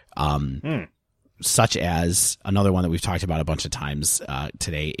 Such as another one that we've talked about a bunch of times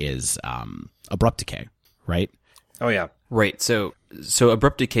today is Abrupt Decay, right? Oh, yeah. Right. So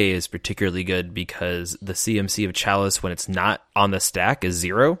Abrupt Decay is particularly good because the CMC of Chalice, when it's not on the stack, is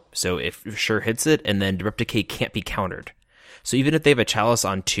 0. So if sure hits it, and then Abrupt Decay can't be countered. So even if they have a Chalice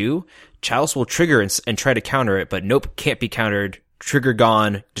on 2, Chalice will trigger and try to counter it, but nope, can't be countered. Trigger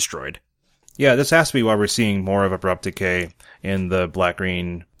gone, destroyed. Yeah, this has to be why we're seeing more of Abrupt Decay in the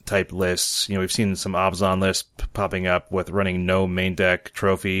black-green type lists. We've seen some Obzon lists popping up with running no main deck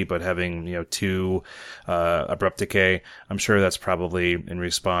trophy, but having, 2 Abrupt Decay. I'm sure that's probably in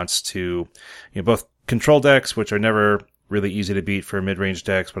response to, both control decks, which are never really easy to beat for mid-range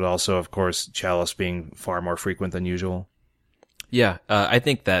decks, but also, of course, Chalice being far more frequent than usual. Yeah, I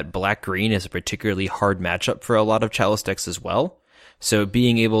think that black-green is a particularly hard matchup for a lot of Chalice decks as well. So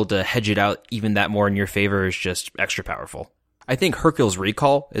being able to hedge it out even that more in your favor is just extra powerful. I think Hercule's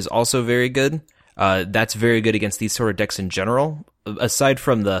Recall is also very good. That's very good against these sort of decks in general. Aside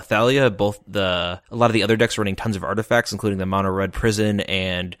from the Thalia, a lot of the other decks are running tons of artifacts, including the Mono Red Prison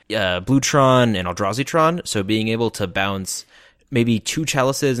and Bluetron and Eldrazi-tron. So being able to bounce maybe 2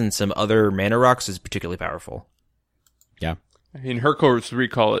 chalices and some other mana rocks is particularly powerful. Yeah. I mean, Hercule's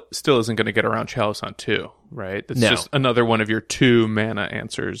Recall still isn't going to get around Chalice on 2, right? It's No. just another one of your 2 mana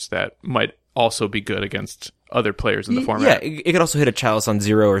answers that might also be good against other players in the format. Yeah, it could also hit a chalice on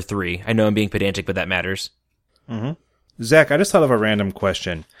 0 or 3. I know I'm being pedantic, but that matters. Zach, I just thought of a random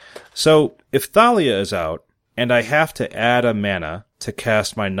question. So, if Thalia is out, and I have to add a mana to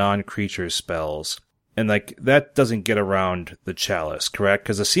cast my non-creature spells, and like that doesn't get around the chalice, correct?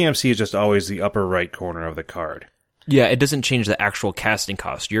 Because the CMC is just always the upper right corner of the card. Yeah, it doesn't change the actual casting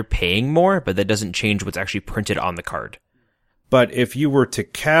cost. You're paying more, but that doesn't change what's actually printed on the card. But if you were to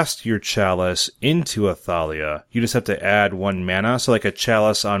cast your chalice into a Thalia, you just have to add 1 mana. So like a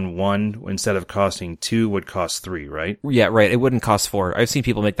chalice on 1 instead of costing 2 would cost 3, right? Yeah, right. It wouldn't cost 4. I've seen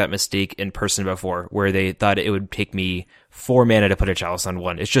people make that mistake in person before, where they thought it would take me 4 mana to put a chalice on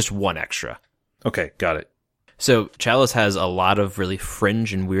 1. It's just 1 extra. Okay, got it. So Chalice has a lot of really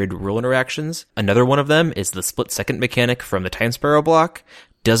fringe and weird rule interactions. Another one of them is the split second mechanic from the Time Sparrow block.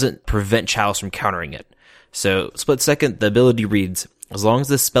 Doesn't prevent Chalice from countering it. So split second, the ability reads, as long as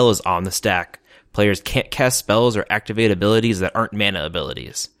this spell is on the stack, players can't cast spells or activate abilities that aren't mana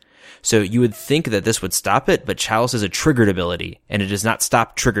abilities. So you would think that this would stop it, but Chalice is a triggered ability, and it does not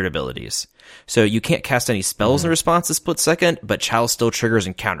stop triggered abilities. So you can't cast any spells in response to split second, but Chalice still triggers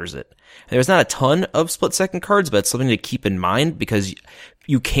and counters it. And there's not a ton of split second cards, but it's something to keep in mind because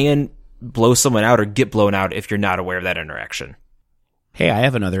you can blow someone out or get blown out if you're not aware of that interaction. Hey, I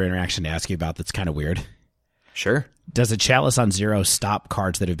have another interaction to ask you about that's kind of weird. Sure. Does a chalice on 0 stop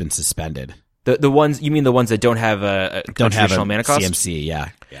cards that have been suspended? The ones, you mean the ones that don't have a Don't have a traditional mana cost? CMC, yeah.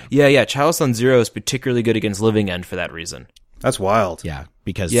 Yeah. Chalice on 0 is particularly good against Living End for that reason. That's wild. Yeah,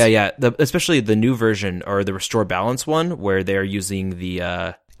 because... Yeah. Especially the new version or the Restore Balance one where they're using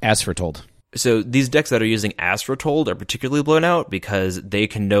the... As foretold. So these decks that are using As Foretold are particularly blown out because they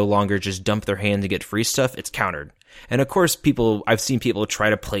can no longer just dump their hand to get free stuff. It's countered. And of course, I've seen people try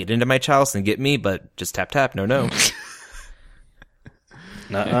to play it into my Chalice and get me, but just tap, no.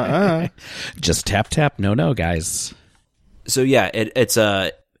 Just tap, no, guys. So yeah, it's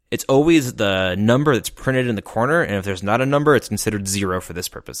always the number that's printed in the corner, and if there's not a number, it's considered 0 for this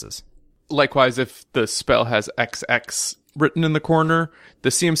purposes. Likewise, if the spell has XX written in the corner, the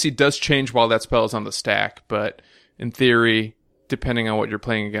CMC does change while that spell is on the stack, but in theory, depending on what you're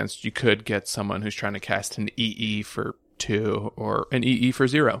playing against, you could get someone who's trying to cast an EE for 2 or an EE for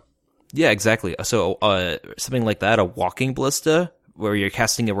 0. Yeah, exactly. So something like that, a Walking Ballista, where you're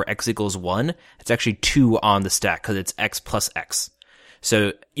casting it where X equals 1, it's actually 2 on the stack because it's X plus X.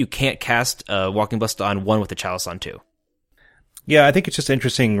 So you can't cast a Walking Ballista on 1 with a Chalice on 2. Yeah, I think it's just an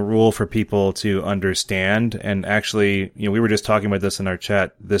interesting rule for people to understand. And actually, we were just talking about this in our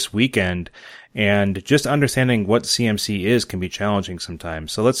chat this weekend, and just understanding what CMC is can be challenging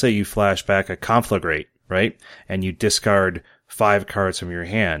sometimes. So let's say you flash back a Conflagrate, right? And you discard 5 cards from your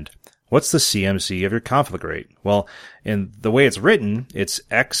hand. What's the CMC of your Conflagrate? Well, in the way it's written, it's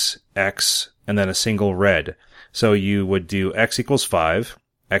X, X, and then a single red. So you would do X equals 5,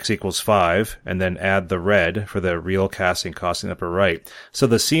 X equals 5, and then add the red for the real casting cost in the upper right. So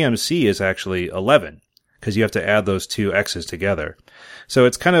the CMC is actually 11, because you have to add those 2 X's together. So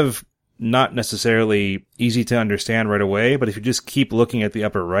it's kind of not necessarily easy to understand right away, but if you just keep looking at the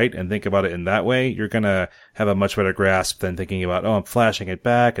upper right and think about it in that way, you're going to have a much better grasp than thinking about, I'm flashing it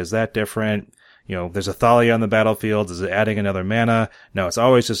back. Is that different? There's a Thalia on the battlefield. Is it adding another mana? No, it's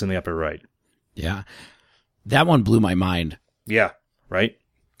always just in the upper right. Yeah. That one blew my mind. Yeah, right?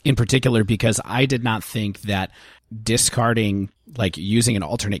 In particular, because I did not think that discarding, like using an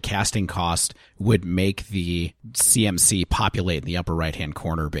alternate casting cost, would make the CMC populate in the upper right-hand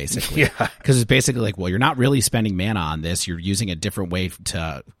corner, basically. Yeah. Because it's basically like, well, you're not really spending mana on this. You're using a different way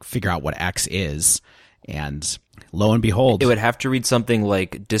to figure out what X is. And lo and behold, it would have to read something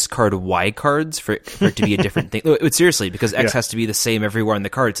like discard Y cards for it to be a different thing. Seriously, because X has to be the same everywhere on the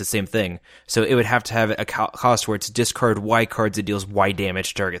card. It's the same thing. So it would have to have a cost where it's discard Y cards that deals Y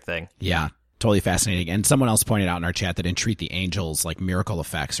damage target thing. Yeah, totally fascinating. And someone else pointed out in our chat that Entreat the Angels, like miracle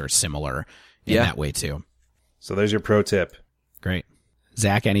effects, are similar in that way too. So there's your pro tip. Great.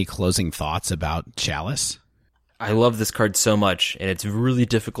 Zach, any closing thoughts about Chalice? I love this card so much, and it's really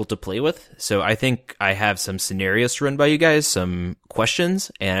difficult to play with. So I think I have some scenarios to run by you guys, some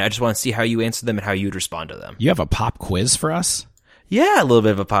questions, and I just want to see how you answer them and how you'd respond to them. You have a pop quiz for us? Yeah, a little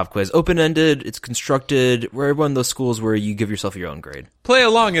bit of a pop quiz. Open-ended, it's constructed. We're one of those schools where you give yourself your own grade. Play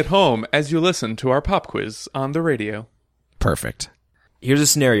along at home as you listen to our pop quiz on the radio. Perfect. Here's a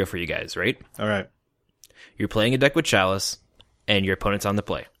scenario for you guys, right? All right. You're playing a deck with Chalice, and your opponent's on the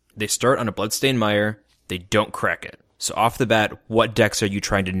play. They start on a Bloodstained Mire. They don't crack it. So off the bat, what decks are you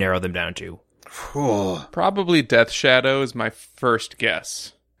trying to narrow them down to? Probably Death Shadow is my first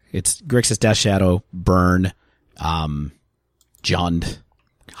guess. It's Grixis Death Shadow, Burn, Jund,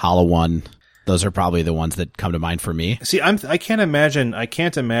 Hollow One. Those are probably the ones that come to mind for me. See, I can't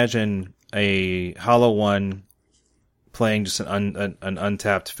imagine a Hollow One playing just an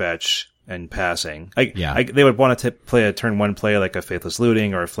untapped fetch and passing. They would want to play a turn 1 play like a Faithless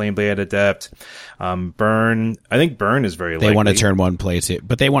Looting or a Flameblade Adept. Burn. I think Burn is very likely. They want to turn 1 play too,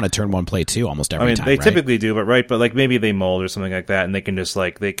 but they want to turn 1 play too almost every time. They right? typically do, but like maybe they mold or something like that, and they can just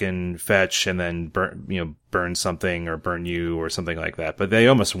they can fetch and then burn something or burn you or something like that. But they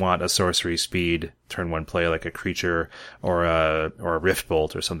almost want a sorcery speed turn 1 play like a creature or a Rift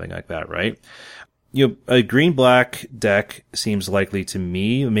Bolt or something like that, right? A green-black deck seems likely to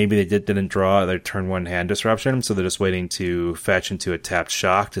me. Maybe they didn't draw their turn 1 hand disruption, so they're just waiting to fetch into a tapped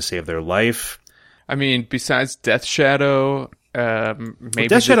shock to save their life. I mean, besides Death Shadow, maybe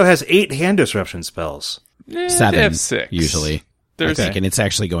Death Shadow has 8 hand disruption spells. 7 they have 6 usually. I think, and it's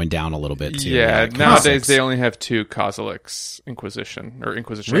actually going down a little bit too. Yeah, nowadays they only have 2 Kozilek's Inquisition or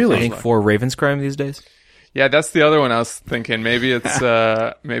Inquisition. Really? I think 4 Raven's Crime these days. Yeah, that's the other one I was thinking. Maybe it's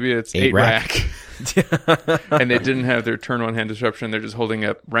 8 rack. And they didn't have their turn 1 hand disruption. They're just holding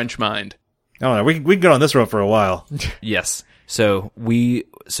up Wrench Mind. Oh no, we can go on this road for a while. Yes. So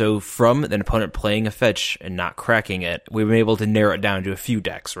from an opponent playing a fetch and not cracking it, we've been able to narrow it down to a few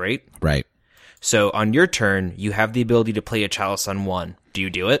decks, right? Right. So on your turn, you have the ability to play a Chalice on 1. Do you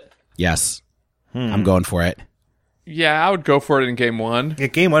do it? Yes. I'm going for it. Yeah, I would go for it in game 1. Yeah,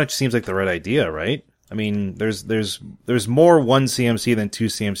 game 1 it just seems like the right idea, right? I mean, there's more 1 CMC than 2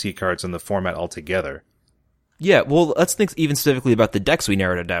 CMC cards in the format altogether. Yeah, well, let's think even specifically about the decks we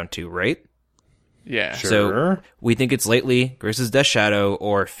narrowed it down to, right? Yeah. Sure. So we think it's lately Grixis Death Shadow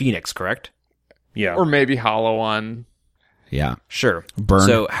or Phoenix, correct? Yeah. Or maybe Hollow One. Yeah. Sure. Burn.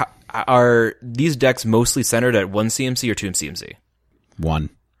 So are these decks mostly centered at 1 CMC or 2 CMC? 1.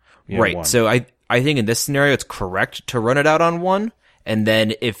 Yeah, right. 1. So I think in this scenario it's correct to run it out on 1, and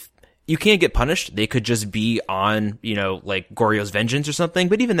then if you can't get punished, they could just be on, like Goryo's Vengeance or something,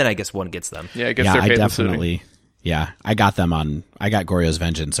 but even then I guess 1 gets them. Yeah, I guess Yeah, they're I Faithless definitely. Looting. Yeah, I got Goryo's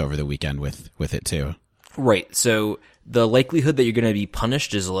Vengeance over the weekend with it too. Right. So the likelihood that you're going to be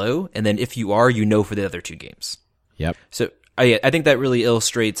punished is low, and then if you are, for the other 2 games. Yep. So I think that really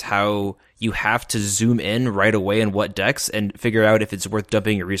illustrates how you have to zoom in right away on what decks and figure out if it's worth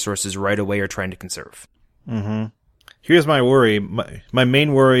dumping your resources right away or trying to conserve. Mm-hmm. Here's my worry. My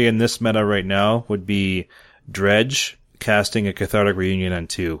main worry in this meta right now would be Dredge casting a Cathartic Reunion on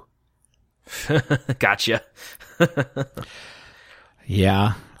 2. Gotcha.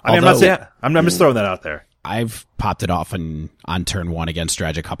 Yeah. I mean, I'm just throwing that out there. I've popped it off on turn 1 against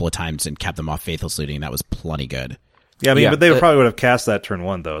Dredge a couple of times and kept them off Faithless Looting. That was plenty good. Yeah, I mean, but they probably would have cast that turn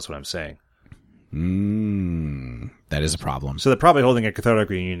 1, though, is what I'm saying. That is a problem. So they're probably holding a Cathartic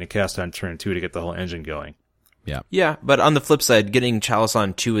Reunion to cast on turn 2 to get the whole engine going. Yeah. Yeah, but on the flip side, getting Chalice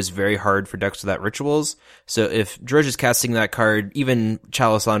on 2 is very hard for decks without rituals. So if Dredge is casting that card, even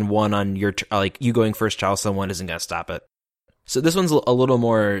Chalice on 1 on your, you going first Chalice on 1 isn't going to stop it. So this one's a little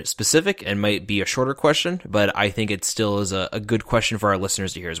more specific and might be a shorter question, but I think it still is a good question for our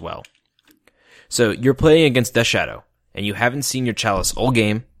listeners to hear as well. So you're playing against Death Shadow, and you haven't seen your Chalice all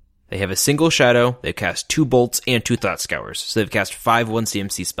game. They have a single Shadow, they've cast 2 Bolts and 2 Thought Scours, so they've cast 5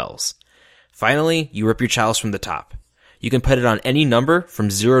 1CMC spells. Finally, you rip your Chalice from the top. You can put it on any number from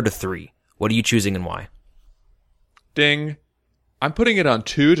 0 to 3. What are you choosing and why? Ding. I'm putting it on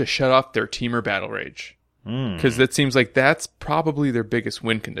 2 to shut off their Teamer Battle Rage. Because that seems like that's probably their biggest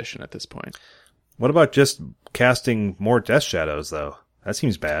win condition at this point. What about just casting more Death Shadows, though? That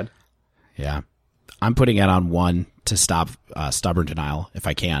seems bad. Yeah. I'm putting it on 1 to stop Stubborn Denial if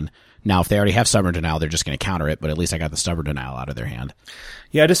I can. Now, if they already have Stubborn Denial, they're just going to counter it, but at least I got the Stubborn Denial out of their hand.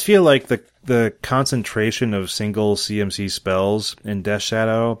 Yeah, I just feel like the concentration of single CMC spells in Death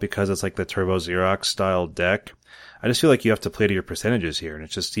Shadow, because it's like the Turbo Xerox style deck, I just feel like you have to play to your percentages here, and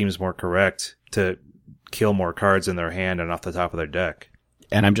it just seems more correct to kill more cards in their hand and off the top of their deck.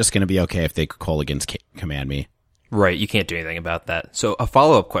 And I'm just going to be okay if they call against Command Me. Right, you can't do anything about that. So a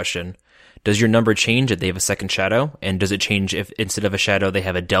follow-up question. Does your number change if they have a second Shadow? And does it change if instead of a Shadow they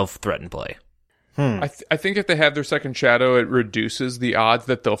have a Delve threat in play? I think if they have their second Shadow, it reduces the odds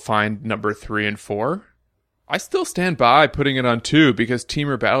that they'll find number 3 and 4. I still stand by putting it on 2 because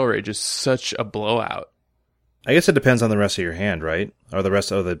Teamer Battle Rage is such a blowout. I guess it depends on the rest of your hand, right? Or the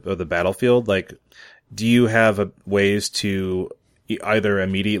rest of the battlefield. Like, do you have ways to either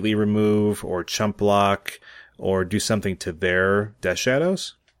immediately remove or chump block or do something to their Death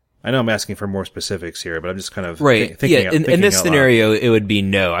Shadows? I know I'm asking for more specifics here, but I'm just kind of right. thinking. Yeah, in this scenario, it would be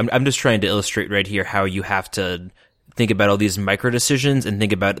no. I'm just trying to illustrate right here how you have to think about all these micro decisions and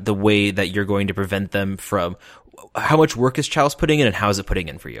think about the way that you're going to prevent them from. How much work is Chalice putting in, and how is it putting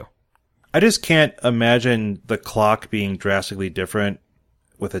in for you? I just can't imagine the clock being drastically different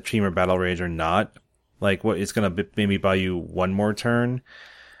with a team or battle rage or not. Like, what it's going to maybe buy you one more turn.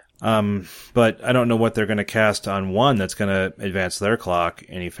 But I don't know what they're going to cast on one that's going to advance their clock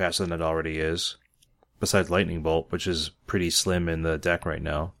any faster than it already is. Besides Lightning Bolt, which is pretty slim in the deck right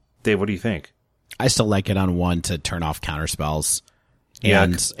now. Dave, what do you think? I still like it on one to turn off counter spells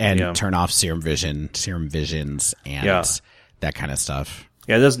and turn off serum visions, and that kind of stuff.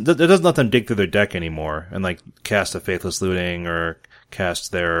 Yeah, it doesn't let them dig through their deck anymore and like cast a Faithless Looting or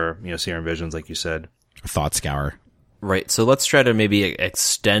cast their serum visions, like you said. Thought Scour. Right, so let's try to maybe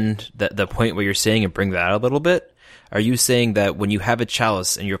extend the point where you're saying and bring that out a little bit. Are you saying that when you have a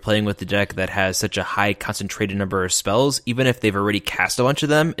Chalice and you're playing with the deck that has such a high concentrated number of spells, even if they've already cast a bunch of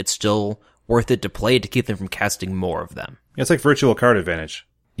them, it's still worth it to play to keep them from casting more of them? Yeah, it's like virtual card advantage.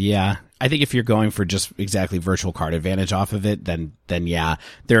 Yeah, I think if you're going for just exactly virtual card advantage off of it, then yeah,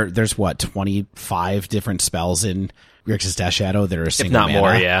 there's what 25 different spells in Grixis Death Shadow that are a single if not mana.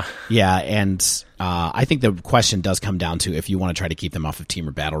 more. Yeah, and I think the question does come down to if you want to try to keep them off of Team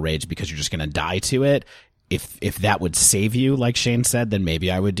or Battle Rage because you're just going to die to it. If that would save you, like Shane said, then maybe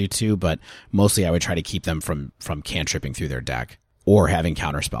I would do too. But mostly I would try to keep them from cantripping through their deck or having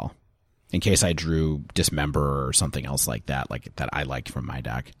counterspell in case I drew Dismember or something else like that I liked from my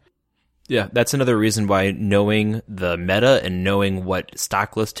deck. Yeah, that's another reason why knowing the meta and knowing what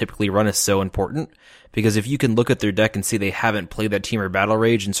stock lists typically run is so important. Because if you can look at their deck and see they haven't played that Team or Battle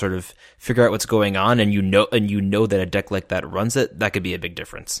Rage and sort of figure out what's going on, and you know that a deck like that runs it, that could be a big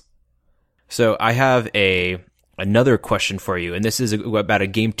difference. So I have another question for you, and this is about a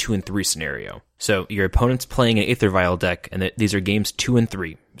game 2 and 3 scenario. So your opponent's playing an Aether Vial deck, and these are games 2 and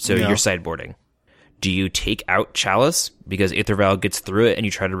 3. So you're sideboarding. Do you take out Chalice because Aether Vial gets through it and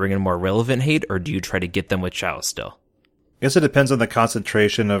you try to bring in more relevant hate, or do you try to get them with Chalice still? I guess it depends on the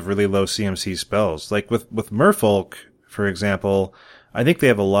concentration of really low CMC spells. Like with Merfolk, for example, I think they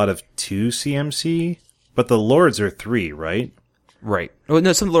have a lot of 2 CMC, but the Lords are 3, right? Right. Oh,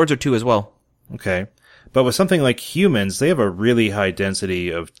 no, some Lords are 2 as well. Okay. But with something like Humans, they have a really high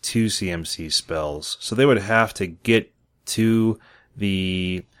density of 2 CMC spells. So they would have to get to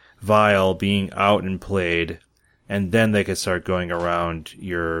the Vial being out and played, and then they could start going around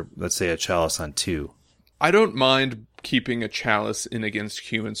your, let's say, a Chalice on 2. I don't mind keeping a Chalice in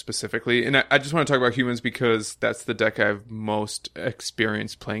against Humans specifically. And I just want to talk about Humans because that's the deck I've most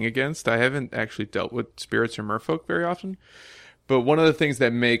experience playing against. I haven't actually dealt with Spirits or Merfolk very often. But one of the things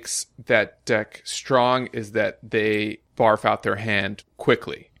that makes that deck strong is that they barf out their hand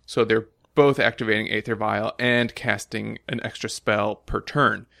quickly. So they're both activating Aether Vial and casting an extra spell per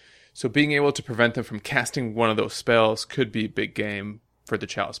turn. So being able to prevent them from casting one of those spells could be big game for the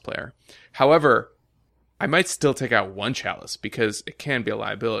Chalice player. However, I might still take out one Chalice because it can be a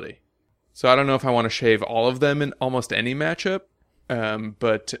liability. So I don't know if I want to shave all of them in almost any matchup,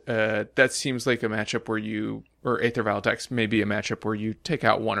 but that seems like a matchup where or Aether Vial decks may be a matchup where you take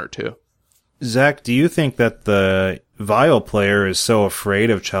out one or two. Zach, do you think that the Vial player is so afraid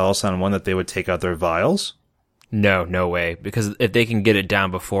of Chalice on one that they would take out their Vials? No way. Because if they can get it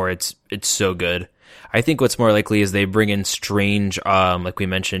down before, it's so good. I think what's more likely is they bring in strange, like we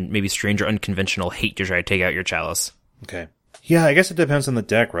mentioned, maybe strange or unconventional hate to try to take out your Chalice. Okay. Yeah, I guess it depends on the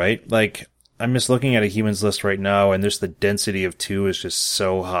deck, right? Like, I'm just looking at a Humans list right now, and the density of 2 is just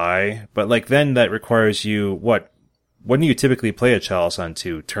so high. But, like, then that requires you, what? When do you typically play a Chalice on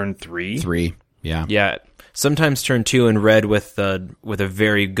 2? Turn 3? 3, yeah. Yeah, sometimes turn 2 in red with a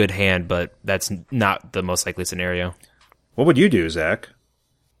very good hand, but that's not the most likely scenario. What would you do, Zach?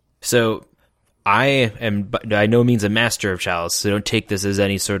 So, I am by no means a master of Chalice, so don't take this as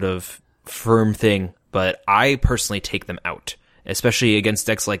any sort of firm thing, but I personally take them out, especially against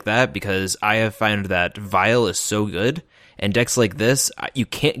decks like that, because I have found that Vial is so good, and decks like this, you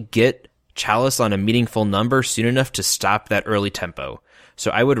can't get Chalice on a meaningful number soon enough to stop that early tempo. So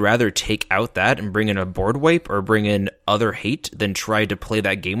I would rather take out that and bring in a board wipe or bring in other hate than try to play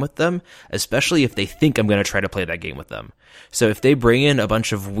that game with them, especially if they think I'm going to try to play that game with them. So if they bring in a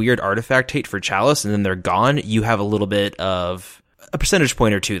bunch of weird artifact hate for Chalice and then they're gone, you have a little bit of a percentage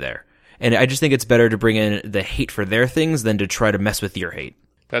point or two there. And I just think it's better to bring in the hate for their things than to try to mess with your hate.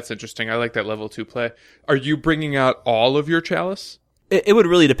 That's interesting. I like that level 2 play. Are you bringing out all of your Chalice? It would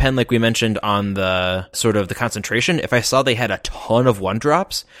really depend, like we mentioned, on the sort of the concentration. If I saw they had a ton of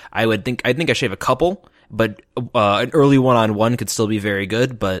 1-drops, I'd think I shave a couple but an early one-on-one could still be very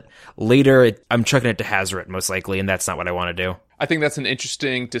good, but later I'm chucking it to Hazoret most likely, and that's not what I want to do. I think that's an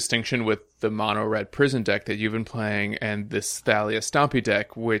interesting distinction with the mono-red prison deck that you've been playing and this Thalia Stompy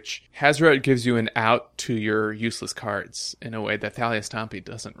deck, which Hazoret gives you an out to your useless cards in a way that Thalia Stompy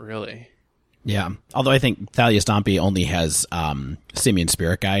doesn't really. Yeah, although I think Thalia Stompy only has Simian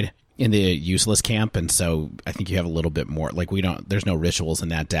Spirit Guide in the useless camp, and so I think you have a little bit more. Like there's no rituals in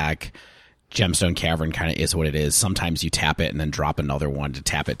that deck. Gemstone Cavern kind of is what it is. Sometimes you tap it and then drop another one to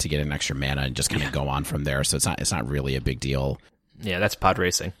tap it to get an extra mana and just kind of go on from there. So it's not really a big deal. Yeah, that's pod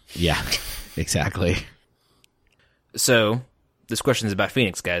racing. Yeah, exactly. So this question is about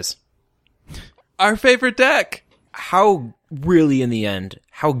Phoenix, guys. Our favorite deck. How really, in the end,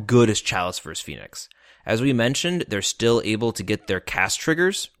 how good is Chalice versus Phoenix? As we mentioned, they're still able to get their cast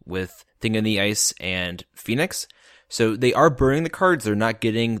triggers with Thing in the Ice and Phoenix. So they are burning the cards. They're not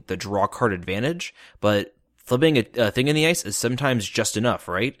getting the draw card advantage, but flipping a Thing in the Ice is sometimes just enough,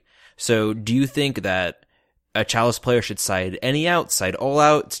 right? So do you think that a Chalice player should side any out, side all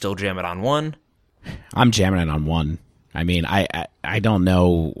out, still jam it on one? I'm jamming it on one. I mean, I don't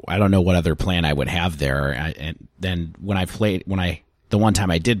know what other plan I would have there. And then the one time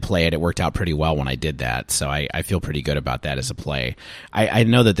I did play it, it worked out pretty well when I did that. So I feel pretty good about that as a play. I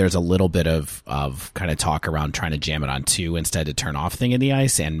know that there's a little bit of kind of talk around trying to jam it on two instead to turn off Thing in the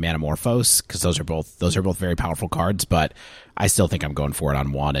Ice and Manamorphose, because those are both very powerful cards, but I still think I'm going for it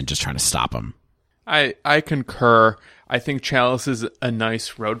on one and just trying to stop them. I concur. I think Chalice is a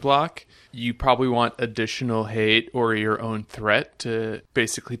nice roadblock. You probably want additional hate or your own threat to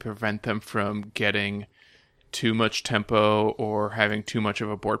basically prevent them from getting too much tempo or having too much of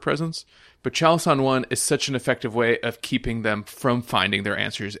a board presence. But Chalice on one is such an effective way of keeping them from finding their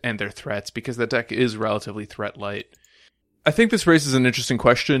answers and their threats, because the deck is relatively threat light. I think this raises an interesting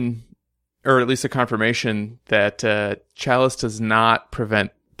question, or at least a confirmation, that Chalice does not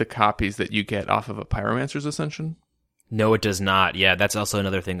prevent the copies that you get off of a Pyromancer's Ascension. No, it does not. Yeah, that's also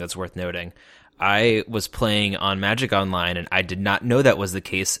another thing that's worth noting. I was playing on Magic Online, and I did not know that was the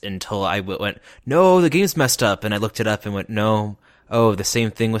case until I went, no, the game's messed up, and I looked it up and went, no, oh, the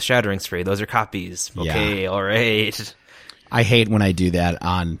same thing with Shattering Spray. Those are copies. Okay, all right. I hate when I do that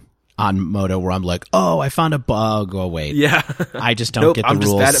on Moto, where I'm like, oh, I found a bug. Oh, wait. Yeah. I just don't get the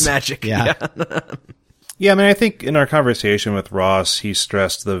rules. I'm just bad at Magic. Yeah. Yeah, I mean, I think in our conversation with Ross, he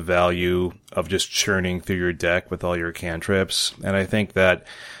stressed the value of just churning through your deck with all your cantrips. And I think that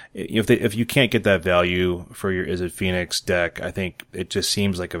if you can't get that value for your Izzet Phoenix deck, I think it just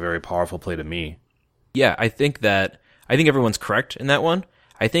seems like a very powerful play to me. Yeah, I think everyone's correct in that one.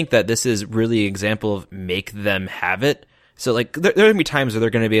 I think that this is really an example of make them have it. So, like, there are going to be times where they're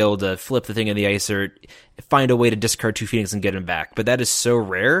going to be able to flip the Thing in the Ice or find a way to discard 2 Phoenix and get him back. But that is so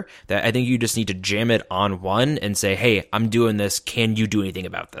rare that I think you just need to jam it on one and say, hey, I'm doing this. Can you do anything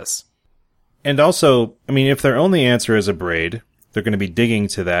about this? And also, I mean, if their only answer is a Braid, they're going to be digging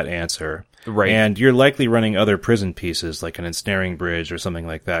to that answer. Right. And you're likely running other prison pieces, like an Ensnaring Bridge or something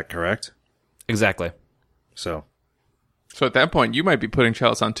like that, correct? Exactly. So at that point, you might be putting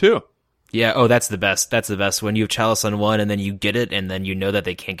Chalice on 2. Yeah, oh, that's the best. That's the best. When you have Chalice on 1 and then you get it and then you know that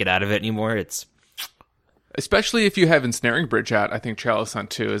they can't get out of it anymore, it's... Especially if you have Ensnaring Bridge out, I think Chalice on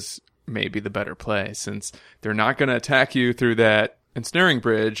 2 is maybe the better play, since they're not going to attack you through that Ensnaring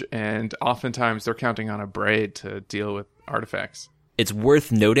Bridge, and oftentimes they're counting on a Braid to deal with artifacts. It's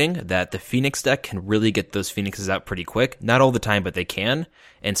worth noting that the Phoenix deck can really get those Phoenixes out pretty quick. Not all the time, but they can.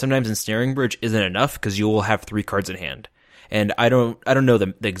 And sometimes Ensnaring Bridge isn't enough because you will have 3 cards in hand. And I don't know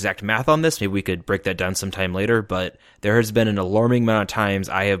the exact math on this. Maybe we could break that down sometime later, but there has been an alarming amount of times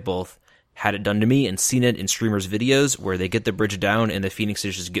I have both had it done to me and seen it in streamers' videos where they get the bridge down and the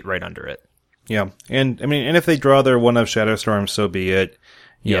Phoenixes just get right under it. yeah, and I mean, and if they draw their one of Shadowstorm, so be it.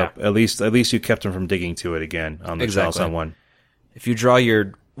 Yeah. At least you kept them from digging to it again on the Chalice on 1. If you draw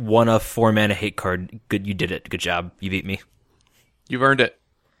your 1 of 4 mana hate card, good, you did it. Good job. You beat me. You've earned it.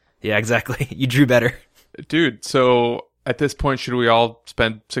 Yeah, exactly. You drew better. Dude, so at this point, should we all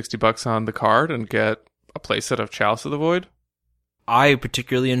spend $60 on the card and get a playset of Chalice of the Void? I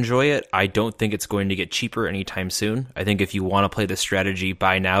particularly enjoy it. I don't think it's going to get cheaper anytime soon. I think if you want to play this strategy,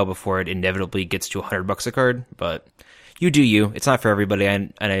 buy now before it inevitably gets to $100 a card. But you do you. It's not for everybody,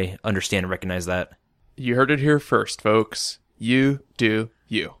 and I understand and recognize that. You heard it here first, folks. You do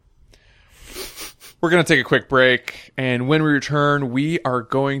you. We're going to take a quick break, and when we return, we are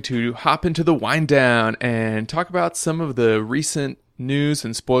going to hop into the wind down and talk about some of the recent news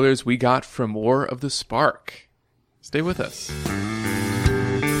and spoilers we got from War of the Spark. Stay with us.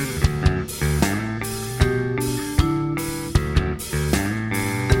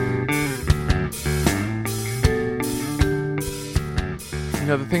 You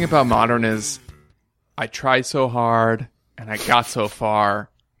know, the thing about Modern is I tried so hard and I got so far,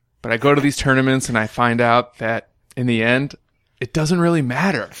 but I go to these tournaments and I find out that in the end, it doesn't really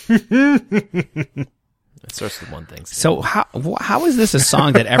matter. It starts with one thing. So how is this a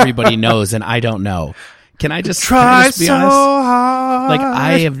song that everybody knows and I don't know? Can I just be so honest? hard. Like,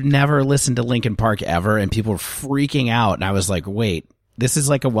 I have never listened to Linkin Park ever, and people were freaking out, and I was like, wait, this is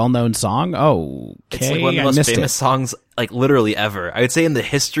like a well-known song? Oh, okay, It's like one of the I most missed famous it. songs, like literally ever. I would say in the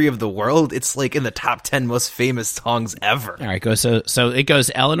history of the world, it's like in the top 10 most famous songs ever. All right, so it goes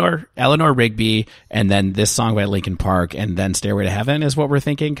Eleanor Rigby, and then this song by Linkin Park, and then Stairway to Heaven is what we're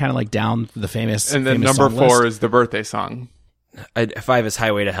thinking, kind of like down the famous. And then famous number song 4 list. is the birthday song. 5 is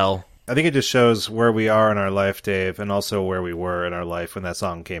Highway to Hell. I think it just shows where we are in our life, Dave, and also where we were in our life when that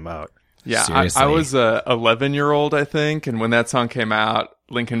song came out. Yeah, Seriously. I was a 11-year-old, I think, and when that song came out,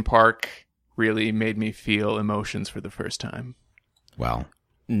 Linkin Park really made me feel emotions for the first time. Well,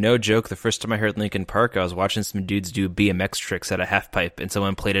 No joke, the first time I heard Linkin Park, I was watching some dudes do BMX tricks at a half pipe, and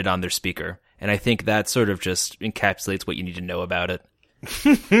someone played it on their speaker. And I think that sort of just encapsulates what you need to know about it.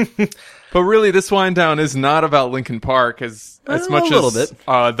 But really, this wind down is not about Linkin Park as much a little as bit.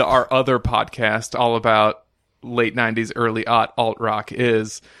 Our other podcast, all about late 90s, early alt rock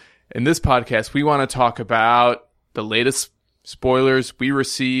is. In this podcast, we want to talk about the latest spoilers we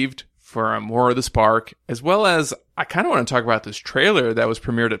received for More of the Spark, as well as I kind of want to talk about this trailer that was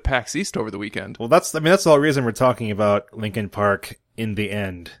premiered at PAX East over the weekend. Well, that's the whole reason we're talking about Linkin Park in the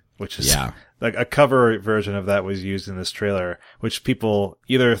end, which is Yeah. like a cover version of that was used in this trailer, which people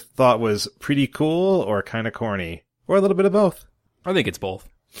either thought was pretty cool or kind of corny, or a little bit of both. I think it's both.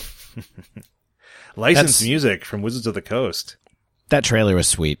 Licensed That's- music from Wizards of the Coast. that trailer was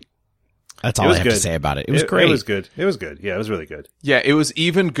sweet. That's all I was have to good. say about it. It was great. It was good. It was good. Yeah, it was really good. Yeah, it was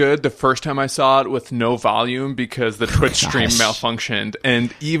even good the first time I saw it with no volume because the Twitch stream Gosh. malfunctioned.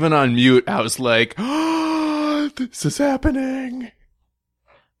 And even on mute, I was like, oh, this is happening.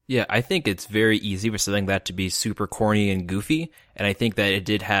 Yeah, I think it's very easy for something like that to be super corny and goofy, and I think that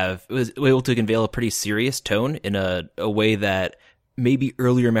it was able to convey a pretty serious tone in a way that maybe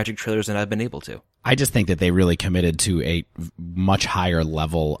earlier Magic trailers than I've been able to. I just think that they really committed to a much higher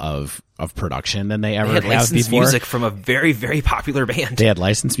level of production than they ever They had have licensed before. music from a very, very popular band. They had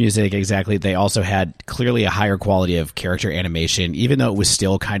licensed music, exactly. They also had clearly a higher quality of character animation, even though it was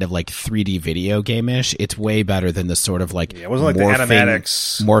still kind of like 3D video game-ish. It's way better than the sort of like Yeah, it wasn't like the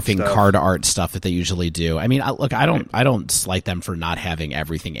animatics morphing stuff. card art stuff that they usually do. I mean, I don't slight them for not having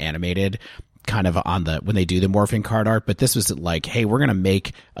everything animated kind of on when they do the morphing card art, but this was like, hey, we're going to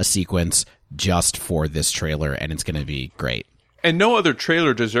make a sequence just for this trailer and it's going to be great. And no other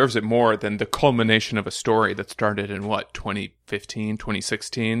trailer deserves it more than the culmination of a story that started in 2015,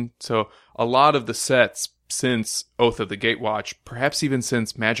 2016. So a lot of the sets since Oath of the Gatewatch, perhaps even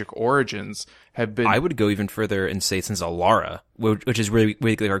since Magic Origins, have been... I would go even further and say since Alara, which is really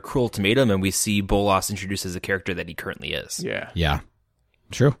like our Cruel Ultimatum, and we see Bolas introduced as a character that he currently is. Yeah. Yeah.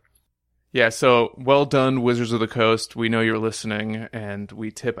 True. Yeah, so well done, Wizards of the Coast. We know you're listening, and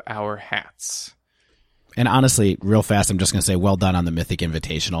we tip our hats. And honestly, real fast, I'm just going to say well done on the Mythic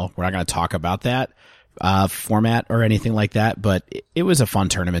Invitational. We're not going to talk about that format or anything like that, but it was a fun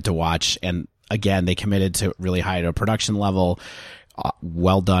tournament to watch. And again, they committed to really high to production level.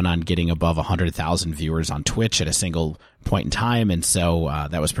 Well done on getting above 100,000 viewers on Twitch at a single point in time. And so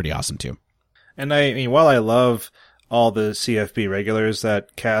that was pretty awesome too. And I mean, while I love all the CFB regulars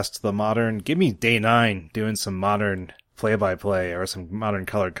that cast the Modern, give me Day 9 doing some Modern play-by-play or some Modern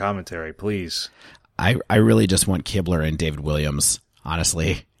colored commentary, please. I really just want Kibler and David Williams,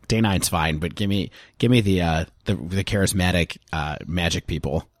 honestly. Day 9's fine, but give me the charismatic Magic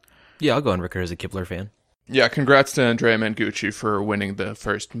people. Yeah, I'll go on record as a Kibler fan. Yeah, congrats to Andrea Mangucci for winning the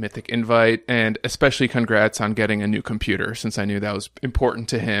first Mythic invite, and especially congrats on getting a new computer, since I knew that was important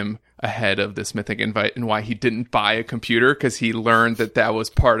to him ahead of this Mythic invite, and why he didn't buy a computer, because he learned that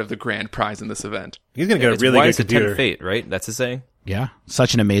was part of the grand prize in this event. He's going to get It's a really why good it's a computer. 10 fate, right? That's the saying? Yeah,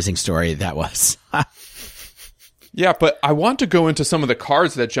 such an amazing story that was. Yeah, but I want to go into some of the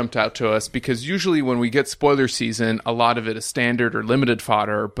cards that jumped out to us, because usually when we get spoiler season, a lot of it is standard or limited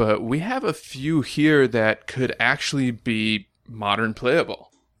fodder, but we have a few here that could actually be Modern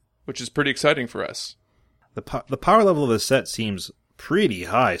playable, which is pretty exciting for us. The power level of the set seems pretty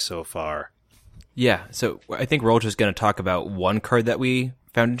high so far. Yeah, so I think we're all just going to talk about one card that we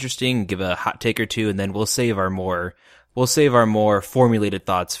found interesting, give a hot take or two, and then we'll save our more formulated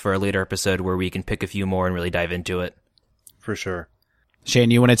thoughts for a later episode where we can pick a few more and really dive into it. For sure. Shane,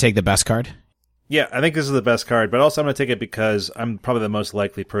 you want to take the best card? Yeah, I think this is the best card, but also I'm going to take it because I'm probably the most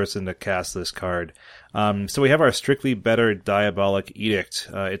likely person to cast this card. So we have our Strictly Better Diabolic Edict.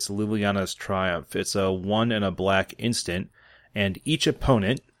 It's Liliana's Triumph. It's a 1 and a black instant, and each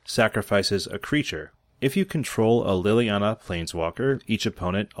opponent sacrifices a creature. If you control a Liliana Planeswalker, each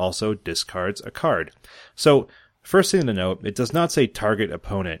opponent also discards a card. So, first thing to note, it does not say target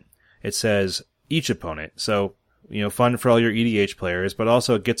opponent. It says each opponent. So, fun for all your EDH players, but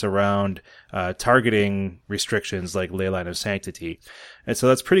also it gets around targeting restrictions like Leyline of Sanctity. And so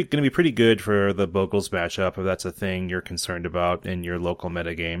that's going to be pretty good for the Bogles matchup if that's a thing you're concerned about in your local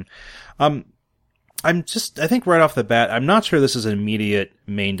metagame. I think right off the bat, I'm not sure this is an immediate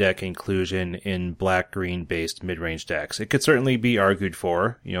main deck inclusion in black-green based mid-range decks. It could certainly be argued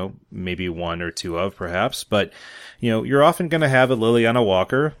for, maybe one or two of perhaps, but, you're often going to have a Liliana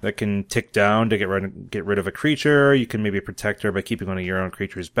Walker that can tick down to get rid of a creature. You can maybe protect her by keeping one of your own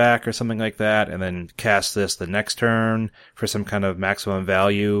creatures back or something like that, and then cast this the next turn for some kind of maximum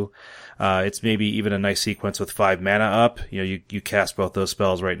value. It's maybe even a nice sequence with 5 mana up. You cast both those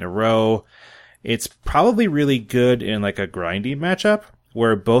spells right in a row. It's probably really good in like a grindy matchup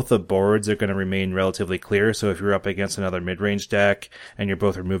where both the boards are going to remain relatively clear. So if you're up against another mid-range deck and you're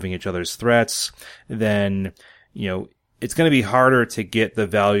both removing each other's threats, then, it's going to be harder to get the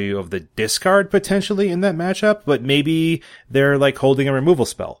value of the discard potentially in that matchup, but maybe they're like holding a removal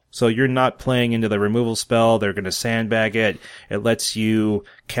spell. So you're not playing into the removal spell. They're going to sandbag it. It lets you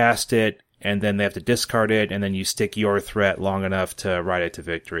cast it, and then they have to discard it, and then you stick your threat long enough to ride it to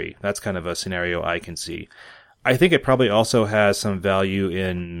victory. That's kind of a scenario I can see. I think it probably also has some value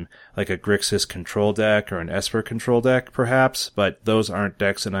in like a Grixis control deck or an Esper control deck, perhaps, but those aren't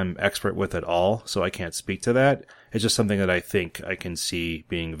decks that I'm expert with at all, so I can't speak to that. It's just something that I think I can see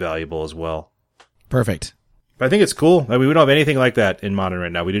being valuable as well. Perfect. But I think it's cool. I mean, we don't have anything like that in Modern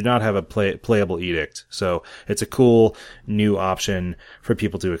right now. We do not have a playable edict, so it's a cool new option for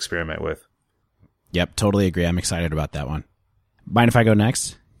people to experiment with. Yep, totally agree. I'm excited about that one. Mind if I go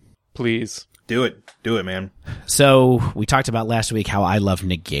next? Please. Do it, man. So we talked about last week how I love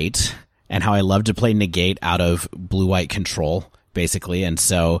Negate and how I love to play Negate out of blue-white control, basically. And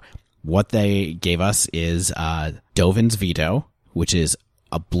so what they gave us is Dovin's Veto, which is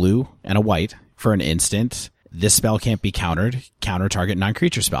a blue and a white for an instant. This spell can't be countered. Counter target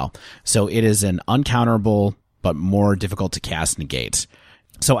non-creature spell. So it is an uncounterable but more difficult to cast Negate.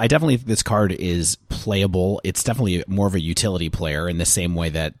 So I definitely think this card is playable. It's definitely more of a utility player in the same way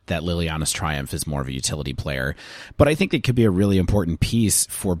that Liliana's Triumph is more of a utility player. But I think it could be a really important piece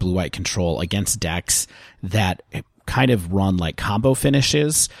for blue-white control against decks that kind of run like combo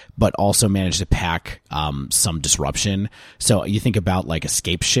finishes, but also manage to pack some disruption. So you think about like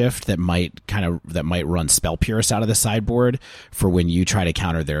Escape Shift that might run Spell Pierce out of the sideboard for when you try to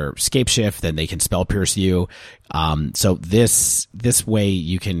counter their Escape Shift, then they can Spell Pierce you. So this way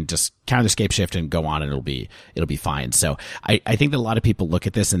you can just counter Escape Shift and go on and it'll be fine. So I think that a lot of people look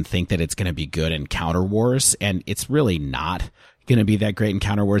at this and think that it's going to be good in Counter Wars, and it's really not going to be that great in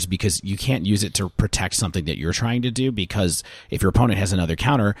Counter Wars because you can't use it to protect something that you're trying to do, because if your opponent has another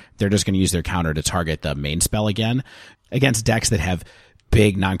counter, they're just going to use their counter to target the main spell again. Against decks that have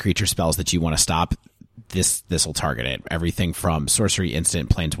big non-creature spells that you want to stop, this will target it. Everything from sorcery, instant,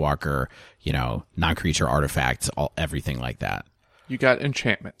 planeswalker, non-creature artifacts, everything like that. You got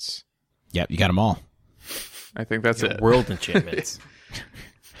enchantments. Yep, you got them all. I think that's it. World enchantments.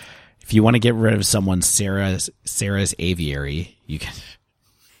 If you want to get rid of someone's Sarah's Aviary, you can.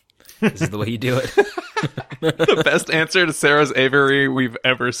 This is the way you do it. The best answer to Sarah's Aviary we've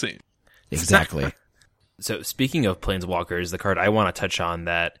ever seen. Exactly. So speaking of Planeswalkers, the card I want to touch on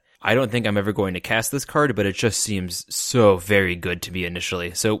that I don't think I'm ever going to cast this card, but it just seems so very good to me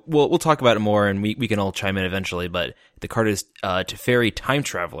initially. So we'll talk about it more, and we can all chime in eventually, but the card is Teferi Time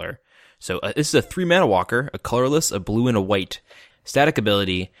Traveler. So this is a 3-mana walker, a colorless, a blue, and a white. Static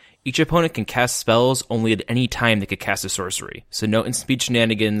ability. Each opponent can cast spells only at any time they could cast a sorcery. So no instant speed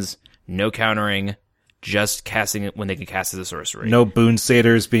shenanigans, no countering, just casting it when they can cast as a sorcery. No boon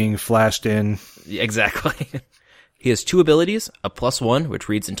satyrs being flashed in. Exactly. He has 2 abilities, a +1, which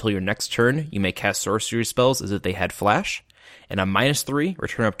reads until your next turn, you may cast sorcery spells as if they had flash, and a -3,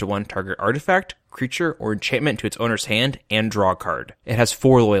 return up to 1 target artifact, creature, or enchantment to its owner's hand, and draw a card. It has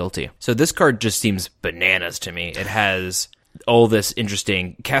 4 loyalty. So this card just seems bananas to me. It has all this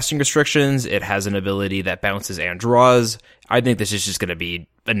interesting casting restrictions. It has an ability that bounces and draws. I think this is just going to be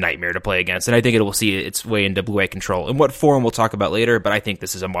a nightmare to play against, and I think it will see its way into blue-white control. In what form we'll talk about later, but I think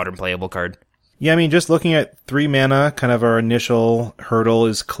this is a modern playable card. Yeah, I mean, just looking at 3 mana, kind of our initial hurdle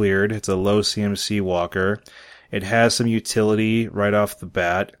is cleared. It's a low CMC walker. It has some utility right off the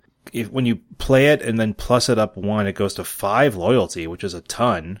bat. when you play it and then plus it up 1, it goes to 5 loyalty, which is a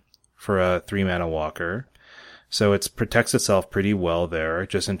ton for a 3-mana walker. So it protects itself pretty well there,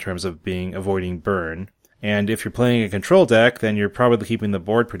 just in terms of avoiding burn. And if you're playing a control deck, then you're probably keeping the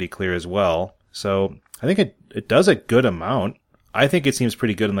board pretty clear as well. So I think it does a good amount. I think it seems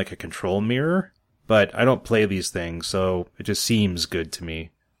pretty good in like a control mirror, but I don't play these things, so it just seems good to me.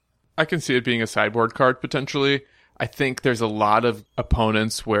 I can see it being a sideboard card potentially. I think there's a lot of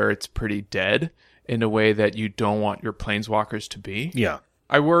opponents where it's pretty dead in a way that you don't want your planeswalkers to be. Yeah.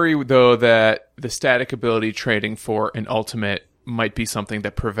 I worry, though, that the static ability trading for an ultimate might be something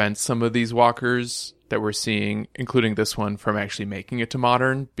that prevents some of these walkers that we're seeing, including this one, from actually making it to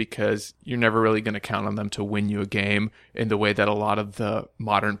Modern, because you're never really going to count on them to win you a game in the way that a lot of the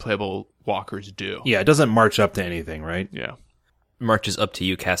Modern playable walkers do. Yeah, it doesn't march up to anything, right? Yeah. Marches up to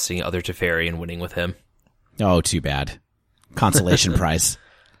you casting Other Teferi and winning with him. Oh, too bad. Consolation prize.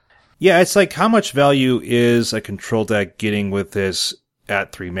 Yeah, it's like how much value is a control deck getting with this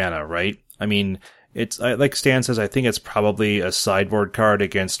at 3 mana, right? I mean, it's like Stan says, I think it's probably a sideboard card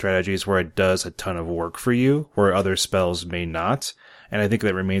against strategies where it does a ton of work for you, where other spells may not. And I think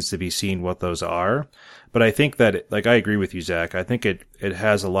that remains to be seen what those are. But I think that, like, I agree with you, Zach. I think it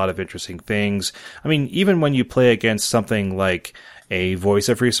has a lot of interesting things. I mean, even when you play against something like a Voice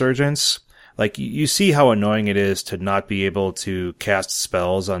of Resurgence, like, you see how annoying it is to not be able to cast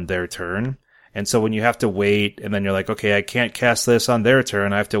spells on their turn. And so when you have to wait, and then you're like, okay, I can't cast this on their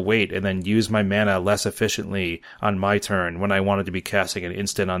turn, I have to wait and then use my mana less efficiently on my turn when I wanted to be casting an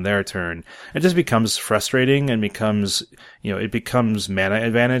instant on their turn. It just becomes frustrating and becomes, it becomes mana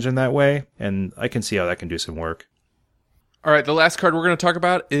advantage in that way. And I can see how that can do some work. All right, the last card we're going to talk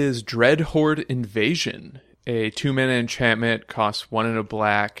about is Dreadhorde Invasion. A 2-mana enchantment, costs 1 and a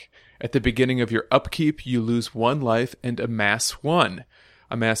black. At the beginning of your upkeep, you lose 1 life and amass 1.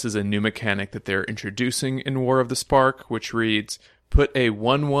 Amass is a new mechanic that they're introducing in War of the Spark, which reads, put a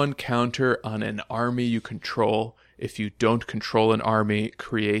 1/1 counter on an army you control. If you don't control an army,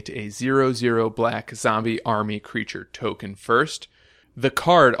 create a 0/0 black zombie army creature token first. The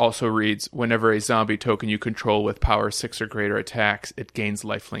card also reads, whenever a zombie token you control with power 6 or greater attacks, it gains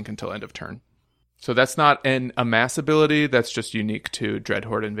lifelink until end of turn. So that's not an amass ability, that's just unique to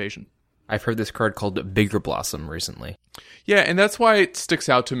Dreadhorde Invasion. I've heard this card called Bigger Blossom recently. Yeah, and that's why it sticks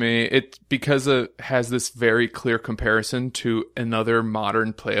out to me. It because it has this very clear comparison to another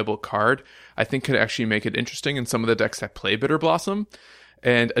modern playable card. I think could actually make it interesting in some of the decks that play Bitter Blossom.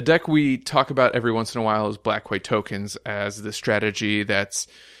 And a deck we talk about every once in a while is Black-White Tokens as the strategy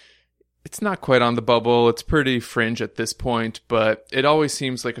it's not quite on the bubble. It's pretty fringe at this point, but it always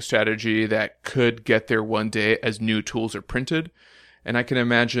seems like a strategy that could get there one day as new tools are printed. And I can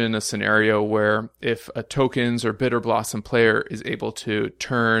imagine a scenario where if a tokens or Bitter Blossom player is able to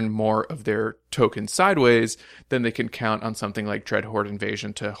turn more of their tokens sideways, then they can count on something like Dreadhorde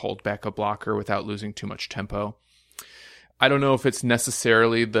Invasion to hold back a blocker without losing too much tempo. I don't know if it's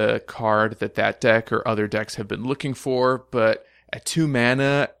necessarily the card that deck or other decks have been looking for, but at 2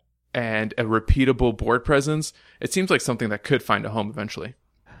 mana and a repeatable board presence, it seems like something that could find a home eventually.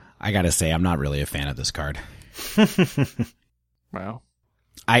 I gotta say, I'm not really a fan of this card. Wow.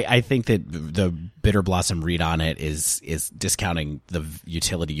 I think that the Bitter Blossom read on it is discounting the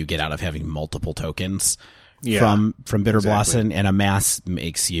utility you get out of having multiple tokens from Bitter Blossom, and Amass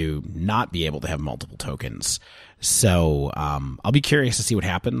makes you not be able to have multiple tokens. So I'll be curious to see what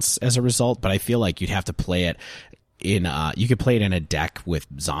happens as a result, but I feel like you'd have to play it you could play it in a deck with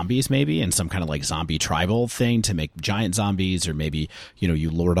zombies maybe, and some kind of like zombie tribal thing to make giant zombies, or maybe, you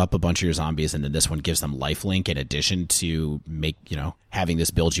lord up a bunch of your zombies and then this one gives them lifelink in addition to make, having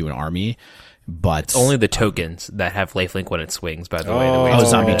this build you an army. But it's only the tokens that have lifelink when it swings, by the way.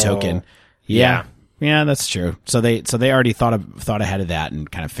 Zombie token. Yeah. Yeah, that's true. So they already thought ahead of that and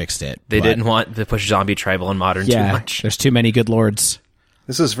kind of fixed it. They didn't want to push zombie tribal in Modern too much. There's too many good lords.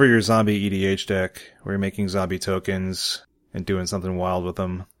 This is for your zombie EDH deck, where you're making zombie tokens and doing something wild with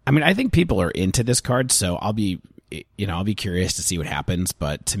them. I mean, I think people are into this card, so I'll be curious to see what happens.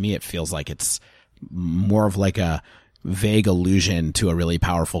 But to me, it feels like it's more of like a vague allusion to a really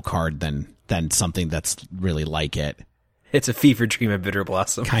powerful card than something that's really like it. It's a fever dream of Bitter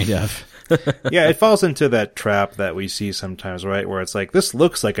Blossom. Kind of. Yeah, it falls into that trap that we see sometimes, right? Where it's like, this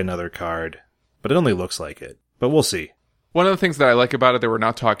looks like another card, but it only looks like it. But we'll see. One of the things that I like about it that we're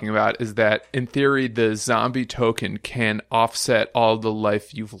not talking about is that, in theory, the zombie token can offset all the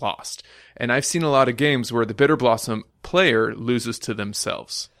life you've lost. And I've seen a lot of games where the Bitter Blossom player loses to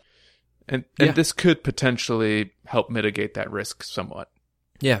themselves. And this could potentially help mitigate that risk somewhat.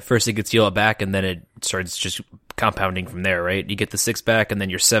 Yeah, first it gets healed back, and then it starts just compounding from there, right? You get the 6 back, and then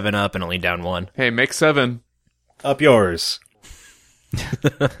you're 7 up and only down 1. Hey, make 7. Up yours.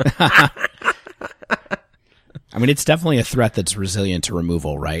 I mean, it's definitely a threat that's resilient to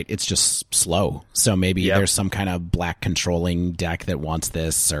removal, right? It's just slow. So maybe there's some kind of black controlling deck that wants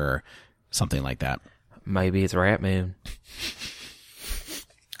this or something like that. Maybe it's Rat Moon.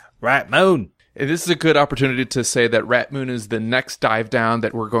 Rat Moon. This is a good opportunity to say that Rat Moon is the next dive down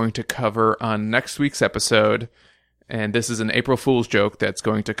that we're going to cover on next week's episode. And this is an April Fool's joke that's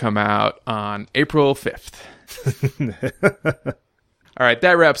going to come out on April 5th. All right,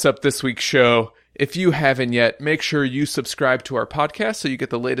 that wraps up this week's show. If you haven't yet, make sure you subscribe to our podcast so you get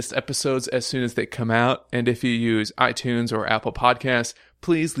the latest episodes as soon as they come out. And if you use iTunes or Apple Podcasts,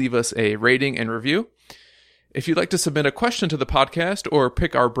 please leave us a rating and review. If you'd like to submit a question to the podcast or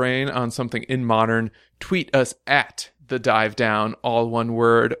pick our brain on something in Modern, tweet us at The Dive Down, all one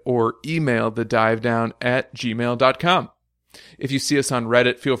word, or email thedivedown@gmail.com. If you see us on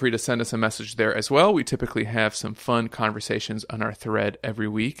Reddit, feel free to send us a message there as well. We typically have some fun conversations on our thread every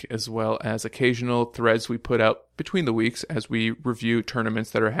week, as well as occasional threads we put out between the weeks as we review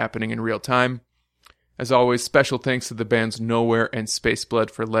tournaments that are happening in real time. As always, special thanks to the bands Nowhere and Spaceblood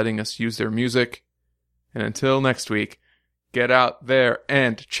for letting us use their music. And until next week, get out there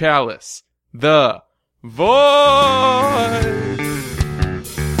and chalice the void!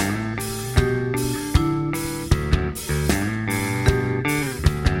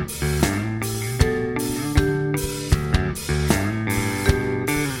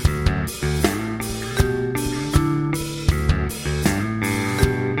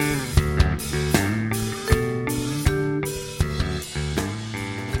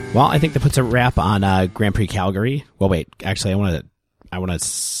 Well, I think that puts a wrap on Grand Prix Calgary. Well, wait, actually, I want to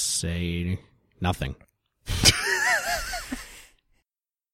say nothing.